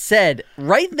and it said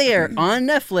right there on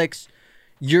Netflix,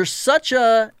 you're such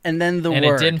a, and then the and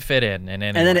word. it didn't fit in any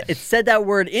and then way. it said that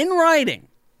word in writing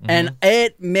and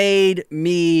it made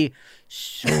me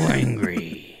so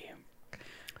angry.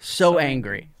 So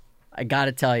angry. I got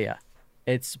to tell you.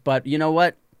 But you know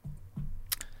what?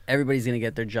 Everybody's going to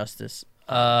get their justice.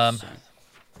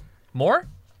 More?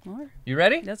 More. You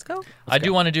ready? Let's go. I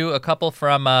do want to do a couple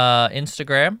from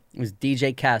Instagram. It was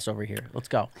DJ Cass over here. Let's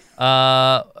go.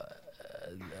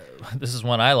 This is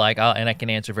one I like, and I can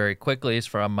answer very quickly. It's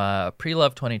from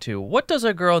Prelove22. What does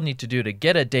a girl need to do to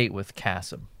get a date with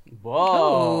Kasim?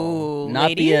 Whoa. Oh,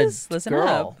 Not be a ladies, listen girl.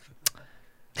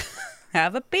 up.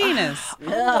 Have a penis.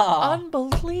 Yeah.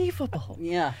 Unbelievable.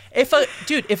 Yeah.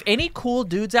 If any cool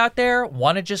dudes out there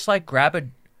want to just like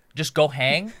just go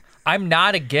hang, I'm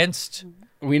not against.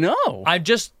 We know. I'm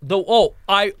just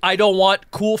I don't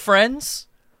want cool friends.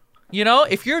 You know,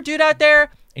 if you're a dude out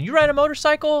there and you ride a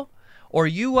motorcycle, or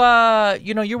you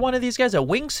you're one of these guys, a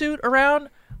wingsuit around,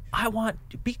 I want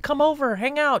come over,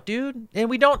 hang out, dude. And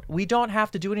we don't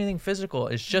have to do anything physical.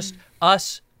 It's just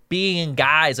us being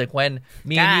guys. Like when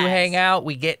me and you hang out,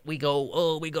 we get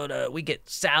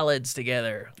salads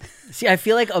together. See, I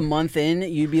feel like a month in,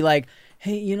 you'd be like,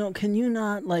 hey, can you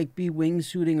not like be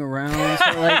wingsuiting around?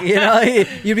 So,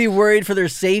 like, you'd be worried for their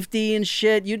safety and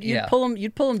shit. You'd pull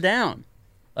them down.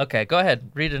 Okay, go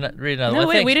ahead. Read another. No,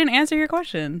 wait, we didn't answer your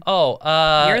question. Oh,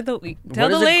 Tell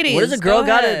the ladies. What does a girl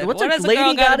got to? What's a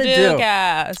lady got to do?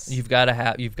 Cass? You've got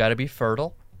to be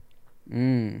fertile.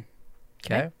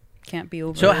 Okay. Can't be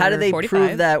over. So how do they 45.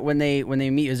 prove that when they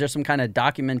meet? Is there some kind of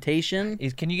documentation?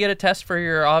 Can you get a test for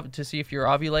to see if you're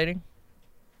ovulating?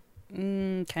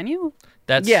 Can you?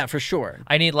 Yeah, for sure.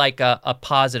 I need like a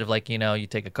positive, like you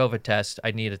take a COVID test.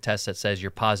 I need a test that says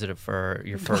you're positive for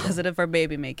your fertile. Positive for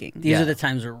baby making. These are the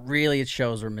times where really it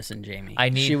shows we're missing Jamie. I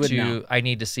need know. I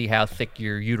need to see how thick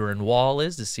your uterine wall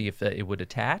is to see if it would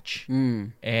attach,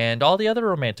 and all the other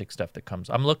romantic stuff that comes.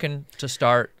 I'm looking to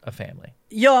start a family.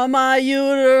 You're my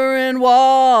uterine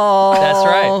wall. That's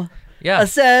right. Yeah. I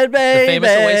said, baby. The famous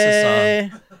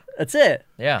Oasis song. That's it.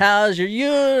 Yeah. How's your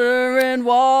uterine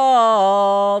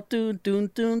wall? Dun, dun,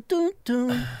 dun, dun,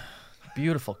 dun.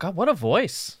 Beautiful. God, what a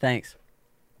voice. Thanks.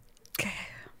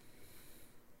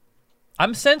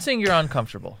 I'm sensing you're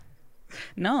uncomfortable.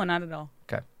 No, not at all.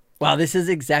 Okay. Wow, this is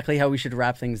exactly how we should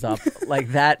wrap things up. Like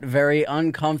that very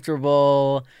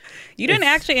uncomfortable. You didn't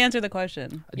actually answer the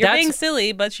question. You're being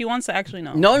silly, but she wants to actually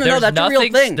know. No, that's a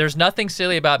real thing. There's nothing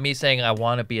silly about me saying I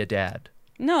want to be a dad.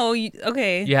 No,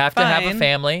 okay. You have to have a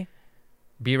family.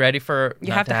 Be ready for.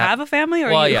 You have to have a family,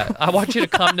 or yeah. I want you to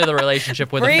come to the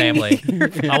relationship with a family.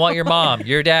 I want your mom,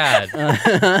 your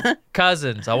dad,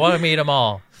 cousins. I want to meet them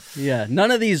all. Yeah,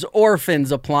 none of these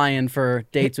orphans applying for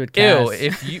dates with Cass.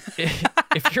 Ew,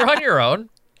 if you're on your own,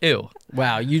 ew.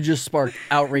 Wow, you just sparked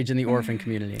outrage in the orphan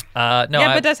community. No.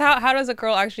 Yeah, but how does a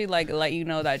girl actually like let you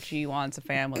know that she wants a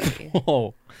family?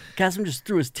 Oh, Cassim just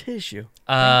threw his tissue.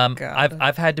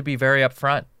 I've had to be very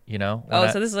upfront. So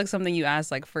this is like something you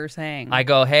ask like first hang. I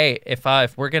go, hey, if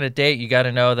we're gonna date, you got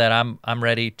to know that I'm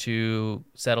ready to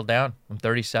settle down. I'm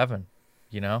 37.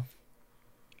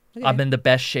 Okay. I'm in the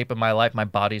best shape of my life. My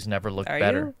body's never looked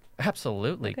better. You?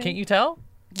 Absolutely. Okay. Can't you tell?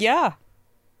 Yeah.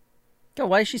 Yo,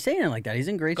 why is she saying it like that? He's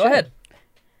in great shape. Go ahead.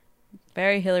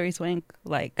 Very Hillary Swank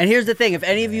like. And here's the thing: if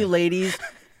any of you ladies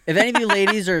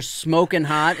are smoking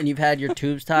hot and you've had your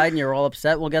tubes tied and you're all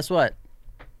upset, well, guess what?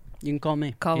 You can call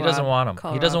me. He doesn't want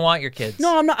them. He doesn't want your kids.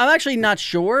 No, I'm not. I'm actually not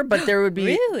sure, but there would be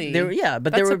really.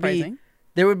 But that's surprising.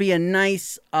 There would be a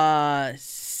nice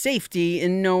safety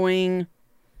in knowing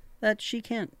that she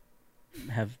can't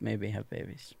have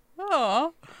babies.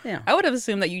 Oh. Yeah. I would have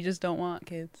assumed that you just don't want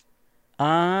kids.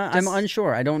 I'm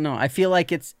unsure. I don't know. I feel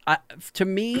like it's to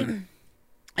me.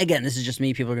 Again, this is just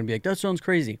me. People are gonna be like, "That sounds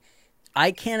crazy."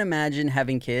 I can't imagine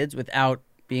having kids without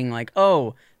being like,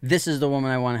 "Oh, this is the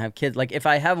woman I want to have kids." Like, if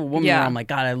I have a woman where I'm like,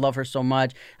 "God, I love her so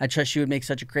much. I trust she would make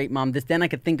such a great mom." Then I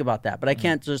could think about that. But I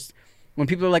can't just. When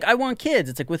people are like, "I want kids,"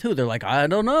 it's like, with who? They're like, "I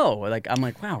don't know." Like, I'm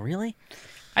like, "Wow, really?"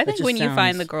 I think when you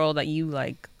find the girl that you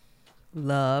like,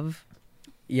 love.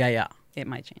 Yeah. It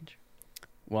might change.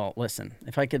 Well, listen,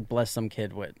 if I could bless some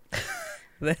kid with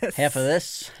half of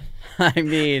this, I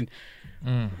mean,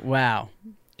 wow.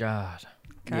 God.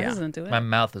 Isn't it? My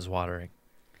mouth is watering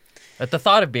at the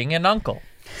thought of being an uncle.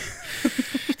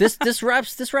 This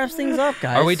wraps things up,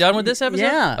 guys. Are we done with this episode?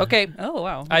 Yeah. Okay. Oh,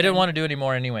 wow. I didn't want to do any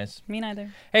more anyways. Me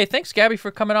neither. Hey, thanks, Gabby,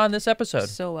 for coming on this episode.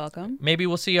 So welcome. Maybe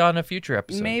we'll see you on a future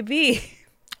episode.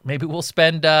 Maybe we'll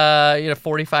spend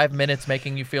 45 minutes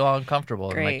making you feel uncomfortable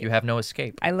and like you have no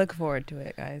escape. I look forward to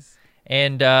it, guys.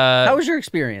 And how was your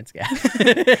experience, guys?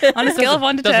 On a scale of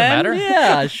 1 to 10? Doesn't matter.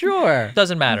 Yeah, sure.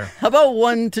 Doesn't matter. How about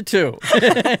 1 to 2?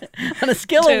 On a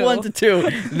scale of 1 to 2,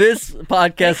 this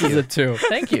podcast is a 2.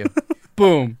 Thank you.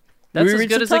 Boom. That's as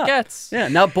good as it gets. Yeah.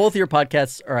 Now both your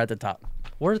podcasts are at the top.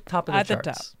 We're at the top of the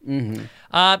charts.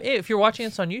 If you're watching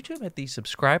us on YouTube, hit the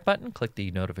subscribe button, click the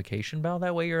notification bell.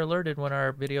 That way you're alerted when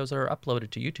our videos are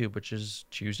uploaded to YouTube, which is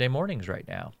Tuesday mornings right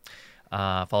now.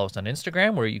 Follow us on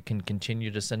Instagram, where you can continue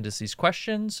to send us these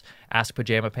questions.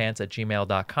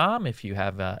 AskPajamaPants@gmail.com if you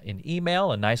have an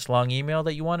email, a nice long email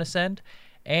that you want to send.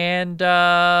 And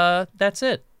that's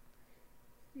it.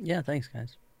 Yeah, thanks,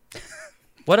 guys.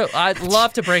 I'd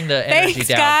love to bring the energy Thanks,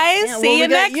 down. guys. Yeah, See you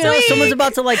next week. Someone's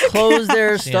about to like close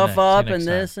their See you stuff next up time. and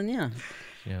this and yeah.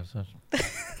 Yeah,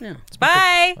 Yeah.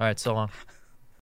 Bye. all right, so long.